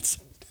 Right.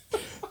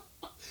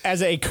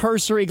 As a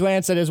cursory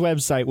glance at his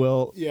website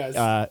will,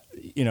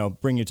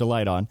 bring you to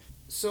light on.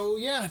 So,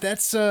 yeah,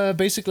 that's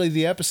basically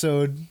the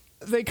episode.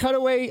 They cut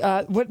away.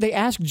 They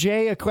asked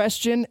Jay a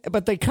question,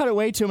 but they cut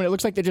away to him, and it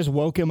looks like they just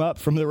woke him up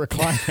from the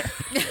recliner.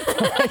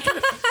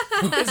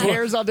 His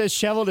hair's all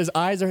disheveled. His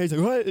eyes are. He's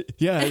like, what?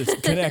 Yeah, it's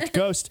Kinect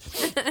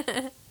Ghost.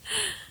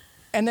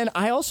 And then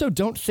I also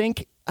don't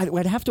think.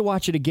 I'd have to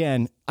watch it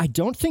again. I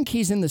don't think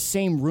he's in the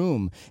same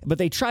room, but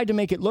they tried to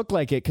make it look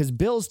like it because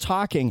Bill's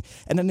talking,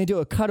 and then they do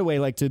a cutaway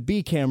like to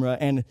B camera,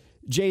 and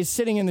Jay's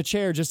sitting in the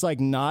chair just like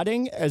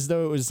nodding as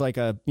though it was like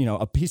a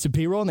piece of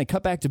B-roll, and they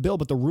cut back to Bill,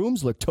 but the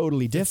rooms look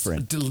totally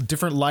different.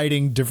 Different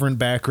lighting, different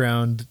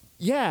background.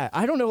 Yeah,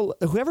 I don't know.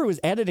 Whoever was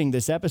editing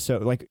this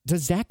episode, like,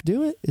 does Zach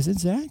do it? Is it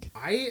Zach?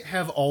 I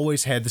have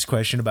always had this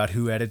question about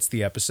who edits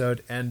the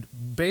episode, and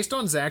based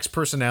on Zach's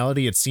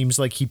personality, it seems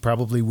like he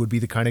probably would be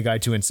the kind of guy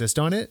to insist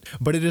on it.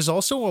 But it is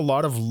also a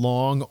lot of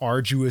long,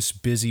 arduous,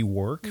 busy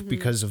work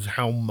because of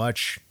how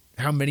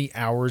many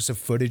hours of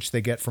footage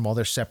they get from all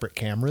their separate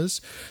cameras.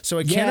 So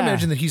I can't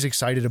imagine that he's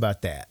excited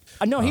about that.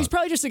 No, he's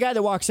probably just the guy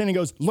that walks in and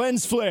goes,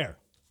 lens flare.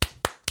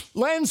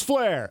 Lens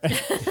flare.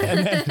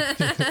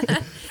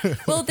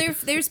 Well,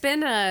 there's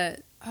been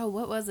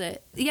what was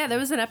it? Yeah, there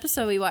was an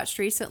episode we watched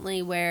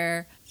recently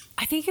where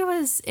I think it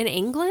was in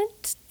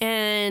England,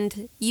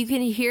 and you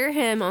can hear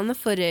him on the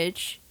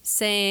footage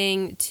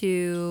saying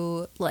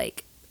to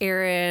like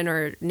Aaron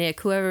or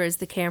Nick, whoever is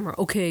the camera,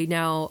 okay,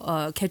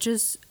 now catch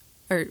us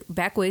or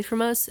back away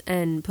from us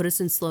and put us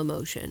in slow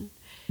motion.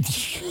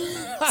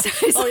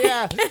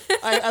 Yeah,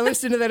 I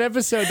listened to that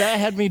episode. That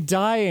had me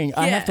dying. Yeah.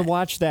 I have to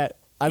watch that.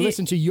 I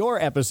listened to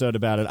your episode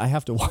about it. I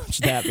have to watch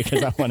that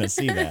because I want to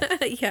see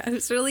that. Yeah, it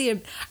was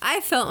really. I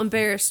felt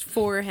embarrassed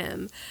for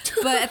him,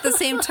 but at the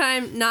same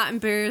time, not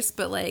embarrassed,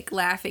 but like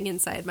laughing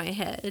inside my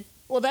head.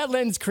 Well, that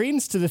lends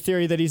credence to the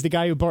theory that he's the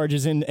guy who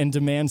barges in and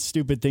demands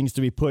stupid things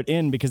to be put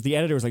in because the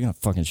editor was like, "Oh,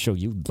 fucking show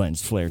you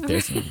lens flared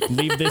this.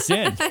 Leave this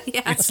in."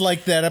 Yeah. It's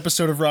like that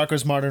episode of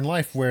Rocko's Modern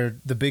Life where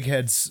the big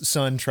head's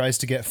son tries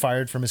to get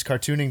fired from his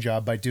cartooning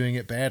job by doing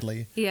it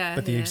badly. Yeah,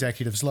 but the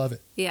executives love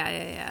it.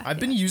 Yeah. I've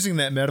been using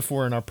that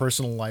metaphor in our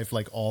personal life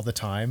like all the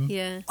time.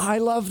 Yeah. I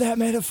love that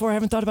metaphor. I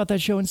haven't thought about that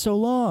show in so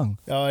long.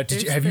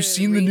 Have you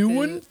seen the new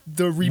one?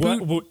 The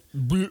reboot?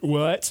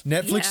 What?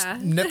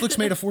 Netflix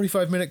made a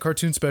 45-minute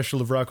cartoon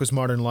special of Rocko's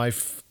Modern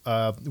Life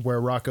where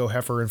Rocko,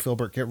 Heifer, and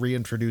Filbert get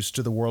reintroduced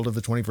to the world of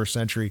the 21st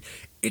century.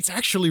 It's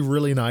actually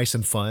really nice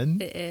and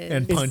fun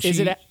and punchy.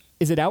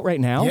 Is it out right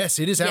now? Yes,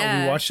 it is out.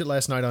 Yeah. We watched it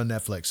last night on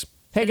Netflix.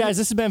 Hey, guys,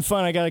 this has been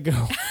fun. I got to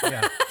go.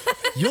 Yeah.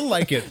 You'll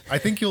like it. I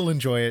think you'll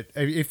enjoy it.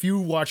 If you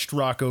watched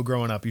Rocko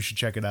growing up, you should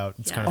check it out.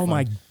 It's kind of fun. Oh,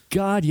 my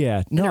God,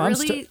 yeah. No,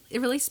 it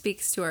really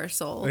speaks to our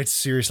soul. It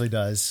seriously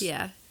does.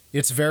 Yeah.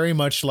 It's very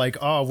much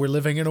like, we're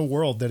living in a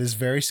world that is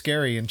very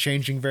scary and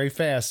changing very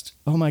fast.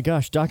 Oh my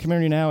gosh,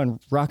 documentary now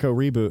and Rocko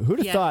reboot.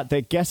 Who'd have thought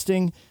that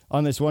guesting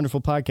on this wonderful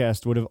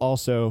podcast would have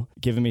also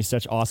given me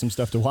such awesome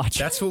stuff to watch?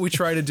 That's what we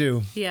try to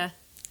do. Yeah.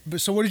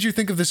 So what did you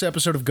think of this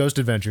episode of Ghost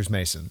Adventures,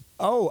 Mason?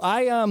 Oh,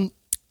 I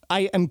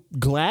am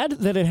glad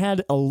that it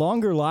had a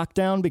longer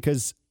lockdown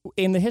because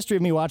in the history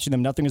of me watching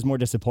them, nothing is more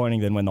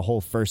disappointing than when the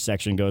whole first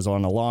section goes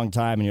on a long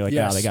time and you're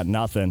like, they got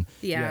nothing.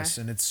 Yeah. Yes,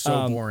 and it's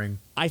so boring.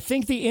 I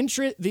think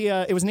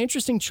it was an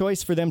interesting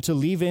choice for them to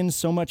leave in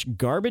so much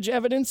garbage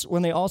evidence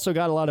when they also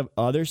got a lot of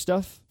other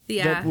stuff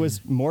that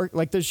was more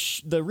like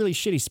the really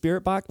shitty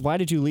spirit box. Why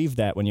did you leave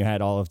that when you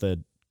had all of the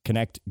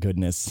Kinect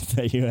goodness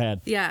that you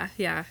had?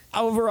 Yeah.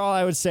 Overall,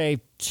 I would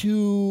say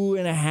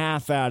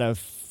 2.5 out of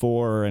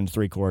 4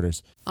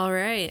 3/4. All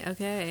right.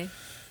 Okay.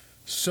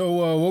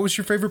 So what was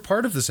your favorite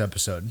part of this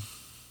episode?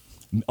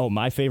 Oh,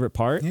 my favorite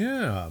part?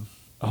 Yeah.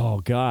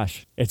 Oh,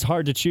 gosh. It's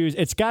hard to choose.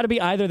 It's got to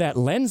be either that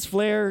lens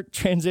flare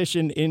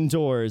transition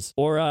indoors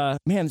or,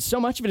 man, so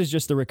much of it is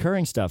just the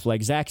recurring stuff,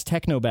 like Zach's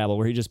technobabble,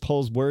 where he just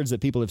pulls words that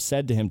people have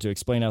said to him to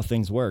explain how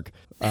things work,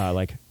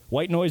 like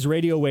white noise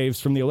radio waves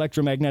from the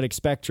electromagnetic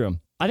spectrum.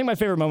 I think my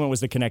favorite moment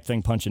was the Connect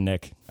thing punching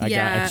Nick.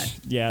 That's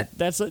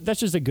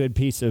just a good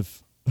piece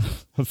of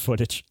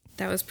footage.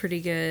 That was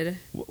pretty good.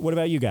 What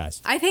about you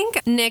guys? I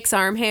think Nick's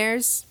arm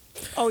hairs.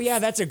 Oh, yeah,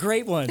 that's a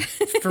great one.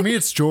 For me,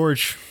 it's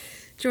George.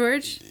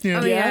 George? Yeah.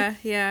 Oh, Yeah?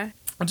 yeah.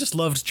 I just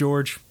loved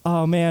George.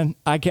 Oh, man.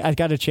 I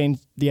got to change.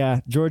 Yeah,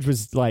 George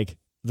was like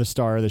the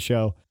star of the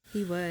show.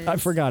 He was. I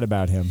forgot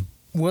about him.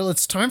 Well,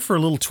 it's time for a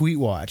little tweet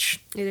watch.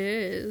 It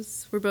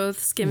is. We're both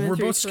skimming We're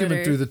through both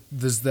skimming Twitter. through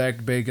the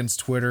Zach Bacon's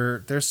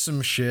Twitter. There's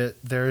some shit.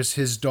 There's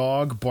his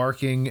dog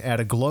barking at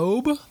a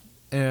globe.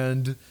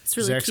 And It's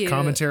really Zach's cute.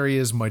 commentary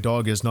is, my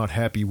dog is not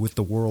happy with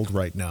the world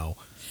right now.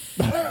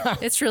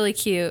 It's really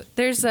cute.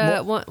 There's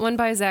one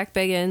by Zach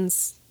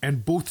Biggins.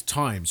 And both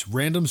times,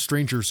 random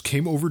strangers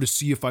came over to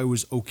see if I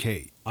was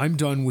okay. I'm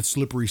done with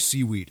slippery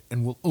seaweed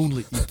and will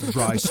only eat the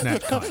dry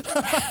snack kind.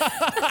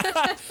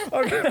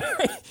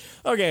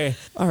 Okay.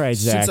 All right,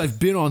 Zach. Since I've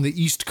been on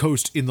the East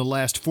Coast in the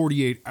last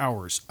 48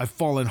 hours, I've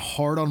fallen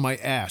hard on my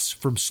ass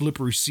from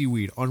slippery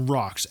seaweed on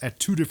rocks at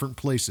 2 different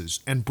places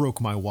and broke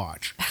my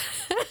watch.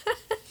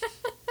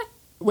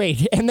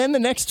 Wait, and then the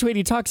next tweet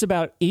he talks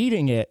about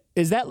eating it.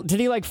 Did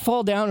he like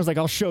fall down and was like,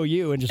 I'll show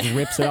you, and just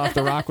rips it off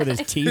the rock with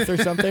his teeth or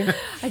something?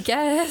 I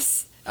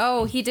guess.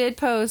 Oh, he did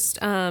post.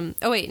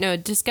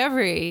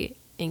 Discovery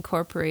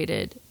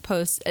Incorporated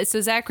post. So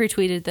Zach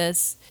retweeted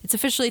this. It's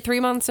officially 3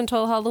 months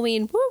until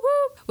Halloween. Woo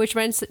woo! Which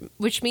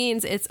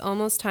means it's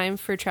almost time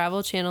for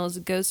Travel Channel's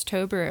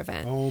Ghosttober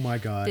event. Oh my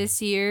god.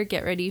 This year,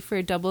 get ready for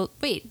a double.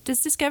 Wait,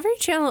 does Discovery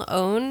Channel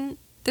own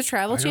the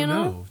Travel I don't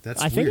Channel? know.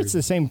 That's I think it's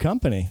the same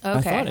company.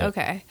 I thought it.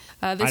 Okay.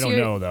 I don't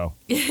know, though.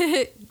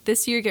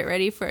 This year, get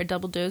ready for a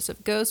double dose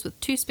of ghosts with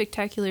 2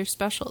 spectacular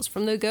specials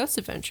from the Ghost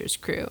Adventures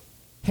crew.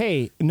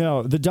 Hey,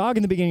 no, the dog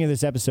in the beginning of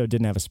this episode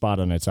didn't have a spot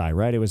on its eye,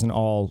 right? It was an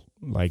all,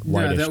 like,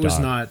 whitish that was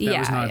dog. not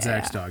Yeah.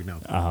 Zach's dog, no.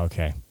 Oh,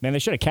 okay. Man, they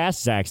should have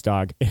cast Zach's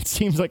dog. It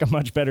seems like a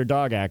much better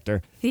dog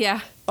actor.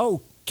 Yeah.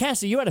 Oh,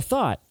 Cassie, you had a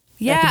thought.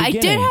 Yeah, at the I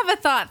did beginning. have a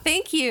thought.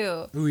 Thank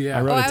you. Oh yeah.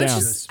 I wrote it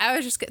down.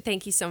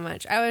 Thank you so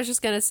much. I was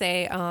just gonna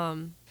say,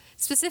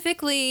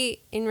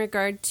 specifically in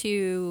regard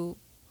to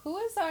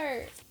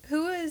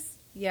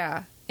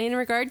in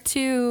regard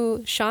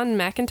to Sean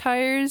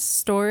McIntyre's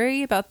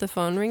story about the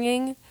phone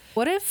ringing.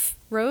 What if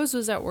Rose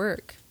was at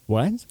work?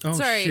 What? Oh,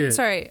 sorry.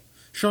 shit.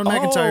 Sean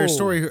McIntyre's Oh.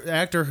 story,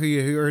 actor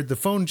who heard the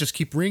phone just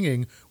keep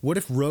ringing. What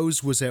if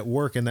Rose was at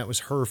work and that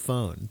was her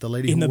phone? The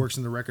lady who works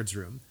in the records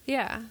room.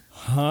 Yeah.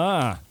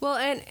 Huh. Well,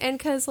 and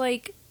because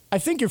like, I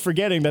think you're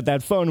forgetting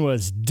that phone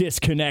was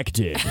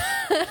disconnected.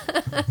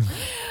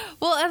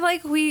 well, and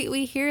like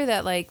we hear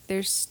that like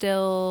there's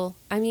still.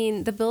 I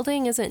mean, the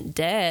building isn't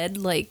dead.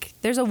 Like,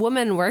 there's a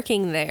woman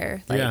working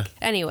there. Like, Yeah.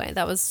 Anyway,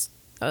 that was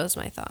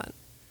my thought.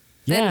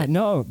 Yeah,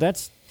 no,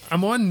 that's...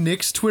 I'm on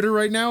Nick's Twitter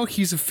right now.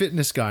 He's a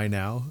fitness guy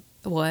now.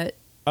 What?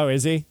 Oh,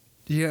 is he?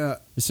 Yeah.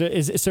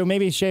 So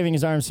maybe he's shaving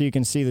his arm so you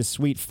can see the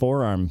sweet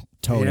forearm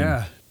toning.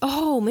 Yeah.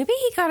 Oh, maybe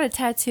he got a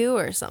tattoo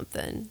or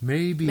something.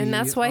 Maybe. And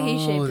that's why he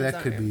shaved his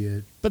that could arm. be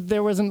it. But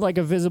there wasn't like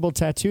a visible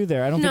tattoo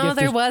there. I don't think No, if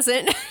there there's-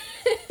 wasn't.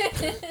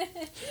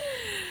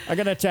 I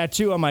got a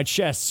tattoo on my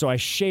chest, so I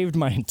shaved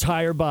my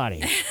entire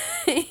body.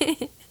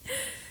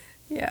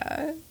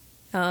 Yeah.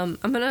 I'm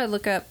gonna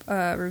look up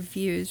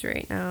reviews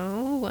right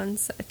now. 1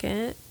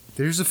 second.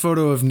 There's a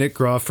photo of Nick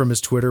Groff from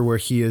his Twitter where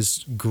he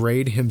has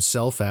grayed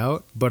himself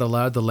out, but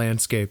allowed the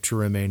landscape to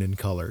remain in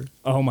color.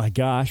 Oh my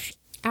gosh.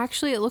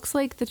 Actually, it looks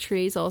like the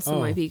trees also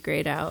might be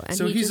grayed out. And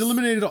So he's just...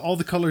 eliminated all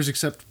the colors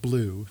except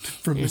blue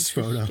from this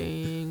photo.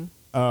 Interesting.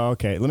 Oh,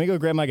 okay. Let me go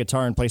grab my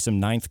guitar and play some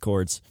ninth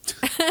chords.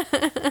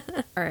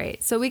 All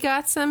right, so we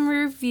got some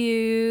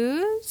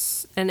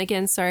reviews. And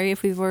again, sorry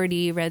if we've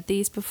already read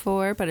these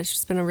before, but it's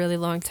just been a really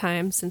long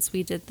time since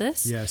we did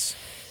this. Yes.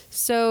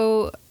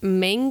 So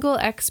Mangle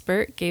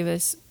Expert gave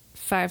us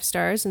 5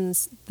 stars, and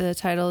the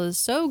title is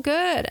so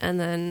good, and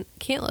then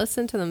can't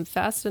listen to them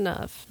fast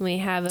enough. We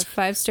have a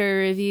 5-star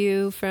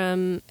review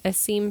from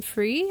Asim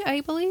Free, I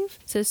believe.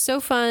 It says,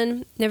 so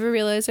fun. Never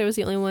realized I was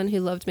the only one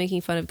who loved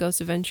making fun of Ghost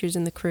Adventures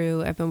and the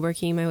crew. I've been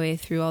working my way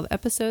through all the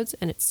episodes,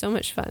 and it's so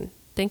much fun.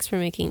 Thanks for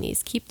making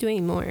these. Keep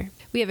doing more.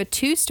 We have a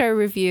 2-star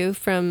review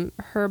from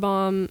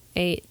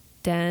Herbom8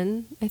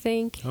 Den, I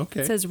think.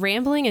 Okay. It says,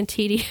 rambling and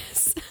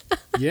tedious.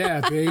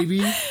 Yeah,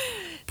 baby.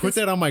 Put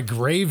that on my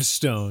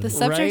gravestone. The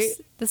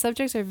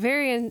subjects are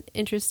very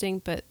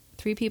interesting, but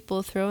 3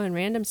 people throw in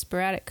random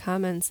sporadic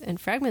comments and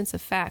fragments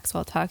of facts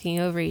while talking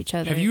over each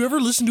other. Have you ever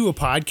listened to a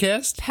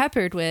podcast?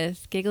 Peppered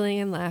with giggling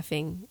and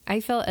laughing. I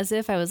felt as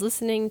if I was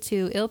listening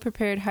to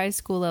ill-prepared high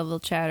school level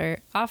chatter,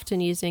 often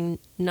using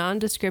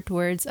nondescript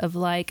words of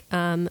like,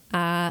 and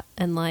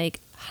like,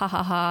 ha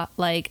ha ha,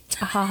 like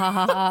ha ha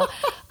ha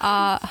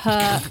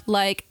ha,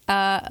 like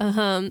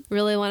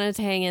really wanted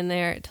to hang in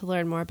there to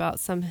learn more about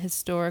some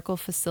historical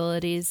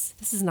facilities.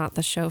 This is not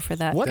the show for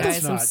that, What? guys.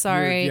 That's I'm not-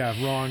 sorry. Yeah,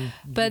 wrong.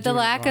 But the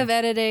lack of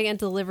editing and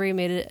delivery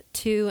made it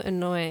too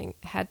annoying.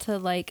 Had to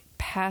like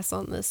pass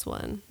on this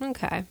one.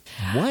 Okay.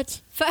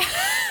 What?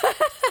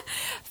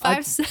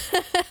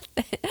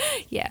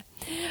 Yeah.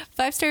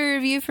 5-star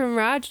review from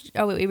Roger.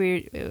 Oh, wait,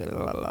 we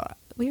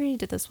already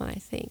did this one, I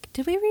think.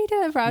 Did we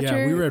read Roger?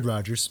 Yeah, we read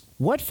Rogers.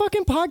 What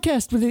fucking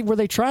podcast were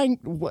they trying?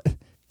 What?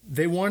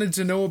 They wanted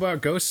to know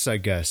about ghosts, I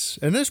guess.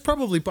 And there's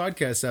probably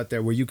podcasts out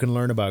there where you can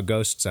learn about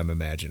ghosts, I'm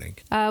imagining.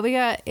 We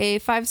got a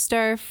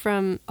 5-star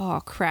from,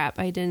 oh crap,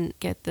 I didn't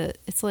get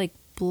it's like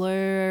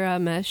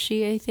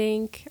Blurameshi, I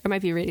think. I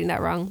might be reading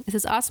that wrong. It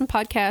says, awesome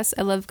podcast.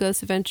 I love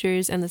Ghost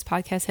Adventures, and this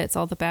podcast hits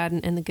all the bad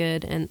and the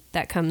good, and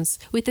that comes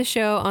with the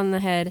show on the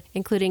head,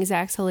 including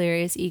Zach's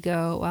hilarious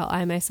ego. While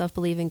I myself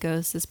believe in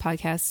ghosts, this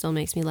podcast still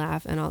makes me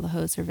laugh, and all the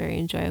hosts are very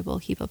enjoyable.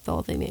 Keep up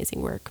all the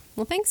amazing work.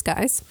 Well, thanks,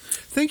 guys.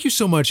 Thank you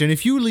so much. And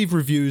if you leave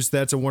reviews,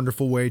 that's a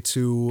wonderful way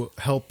to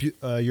help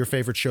your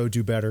favorite show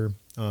do better.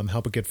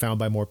 Help it get found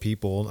by more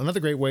people. Another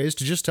great way is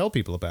to just tell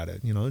people about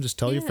it. Just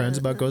tell your friends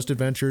about Ghost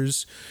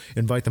Adventures,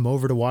 invite them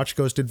over to watch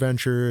Ghost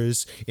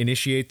Adventures,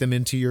 initiate them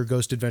into your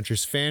Ghost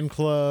Adventures fan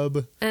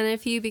club. And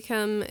if you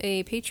become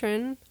a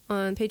patron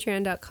on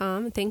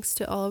patreon.com, thanks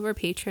to all of our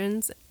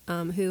patrons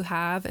who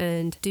have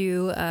and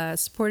do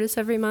support us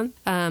every month.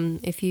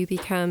 If you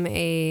become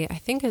I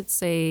think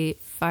it's a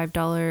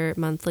 $5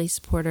 monthly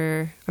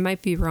supporter, I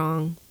might be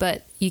wrong,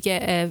 but you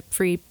get a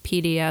free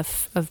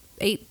PDF of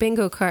 8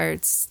 bingo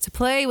cards to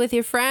play with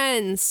your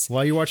friends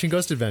While you're watching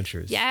Ghost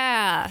Adventures.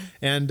 Yeah.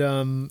 And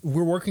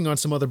we're working on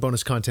some other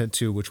bonus content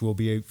too, which we'll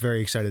be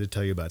very excited to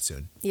tell you about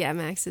soon. Yeah,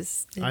 Max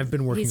is... I've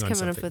been working he's on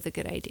coming up something. with a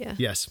good idea.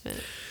 Yes.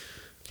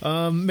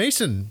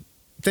 Mason,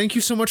 thank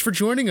you so much for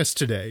joining us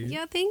today.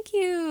 Yeah, thank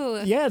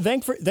you. Yeah,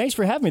 thanks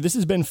for having me. This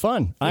has been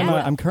fun.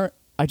 Yeah.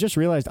 I just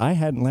realized I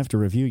hadn't left a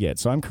review yet,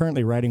 so I'm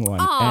currently writing one.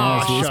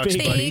 Aw, as we shucks,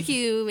 speak. buddy. thank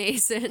you,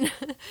 Mason.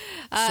 And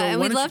why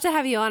we'd don't love to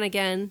have you on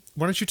again.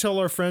 Why don't you tell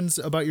our friends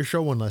about your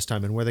show one last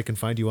time and where they can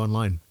find you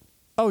online?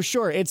 Oh,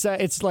 sure. It's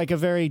like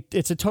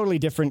it's a totally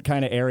different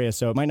kind of area,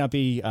 so it might not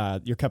be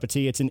your cup of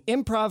tea. It's an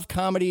improv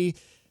comedy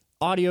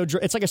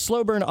it's like a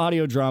slow burn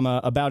audio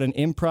drama about an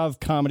improv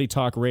comedy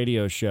talk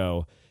radio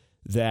show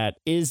that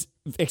is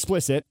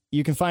explicit.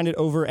 You can find it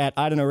over at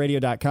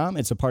idon'tknowradio.com.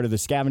 It's a part of the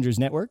Scavengers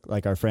Network,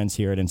 like our friends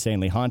here at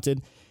Insanely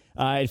Haunted.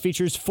 It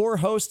features 4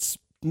 hosts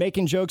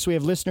making jokes. We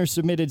have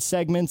listener-submitted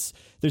segments.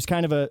 There's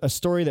kind of a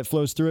story that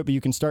flows through it, but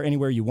you can start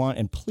anywhere you want,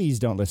 and please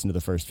don't listen to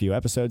the first few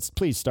episodes.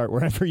 Please start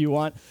wherever you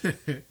want.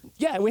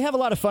 Yeah, we have a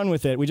lot of fun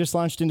with it. We just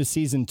launched into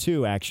season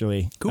 2,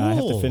 actually. Cool. I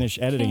have to finish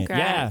editing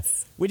Congrats. it.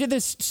 Yeah. We did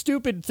this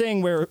stupid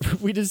thing where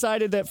we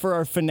decided that for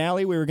our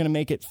finale, we were going to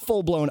make it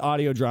full-blown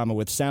audio drama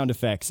with sound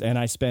effects, and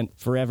I spent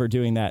forever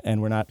doing that,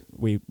 and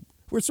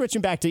we're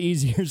switching back to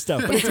easier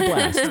stuff, but it's a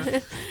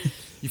blast.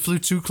 You flew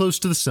too close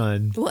to the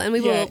sun. Well, and we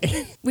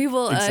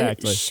will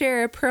Exactly.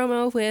 share a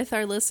promo with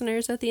our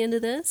listeners at the end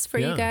of this for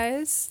you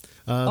guys.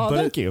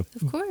 Thank you.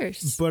 Of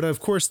course. But of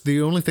course, the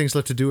only things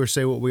left to do are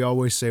say what we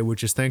always say,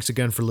 which is thanks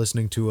again for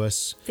listening to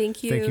us.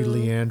 Thank you. Thank you,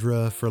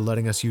 Leandra, for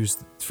letting us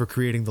for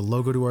creating the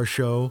logo to our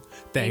show.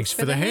 Thanks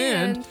for the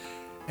hand.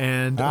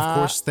 And of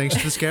course, thanks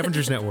to the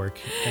Scavengers Network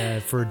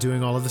for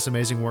doing all of this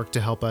amazing work to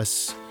help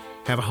us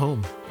have a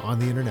home on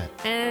the internet.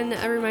 And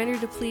a reminder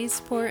to please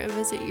support and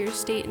visit your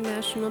state and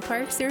national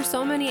parks. There are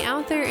so many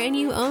out there, and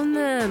you own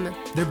them.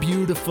 They're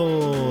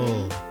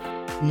beautiful.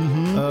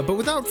 But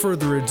without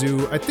further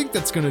ado, I think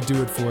that's going to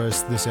do it for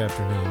us this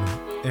afternoon.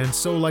 And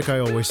so, like I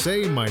always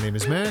say, my name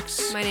is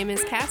Max. My name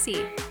is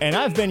Cassie. And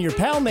I've been your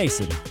pal,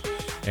 Mason.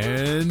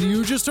 And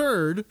you just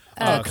heard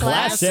A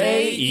Class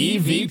A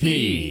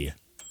EVP.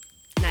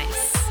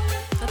 Nice.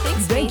 Well,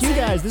 thanks, Thank you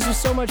Mason. guys. This was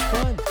so much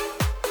fun.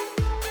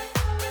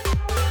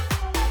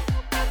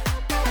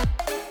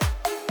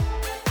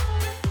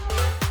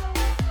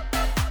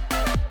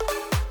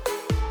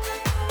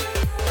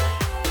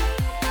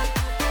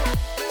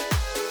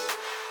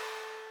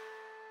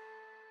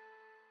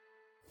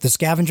 The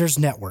Scavengers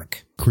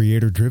Network.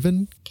 Creator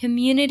Driven.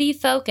 Community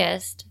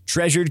focused.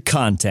 Treasured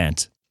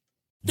content.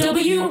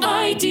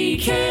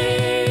 WIDK.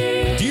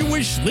 Do you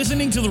wish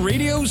listening to the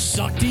radio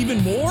sucked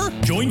even more?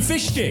 Join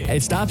Fish Stick.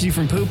 It stops you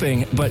from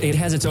pooping, but it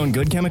has its own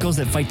good chemicals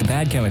that fight the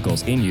bad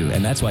chemicals in you,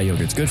 and that's why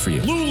yogurt's good for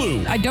you.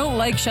 Lulu. I don't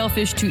like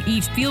shellfish to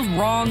eat. Feels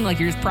wrong, like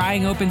you're just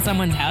prying open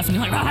someone's house and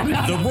you're like, blah,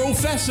 blah, The blah.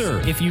 Professor.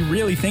 If you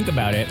really think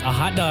about it, a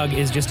hot dog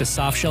is just a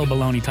soft shell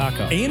bologna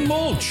taco. And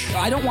Mulch.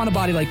 I don't want a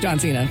body like John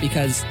Cena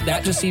because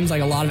that just seems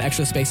like a lot of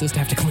extra spaces to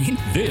have to clean.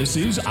 This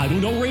is I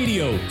Don't Know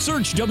Radio.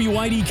 Search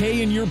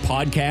WIDK in your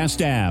podcast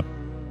app.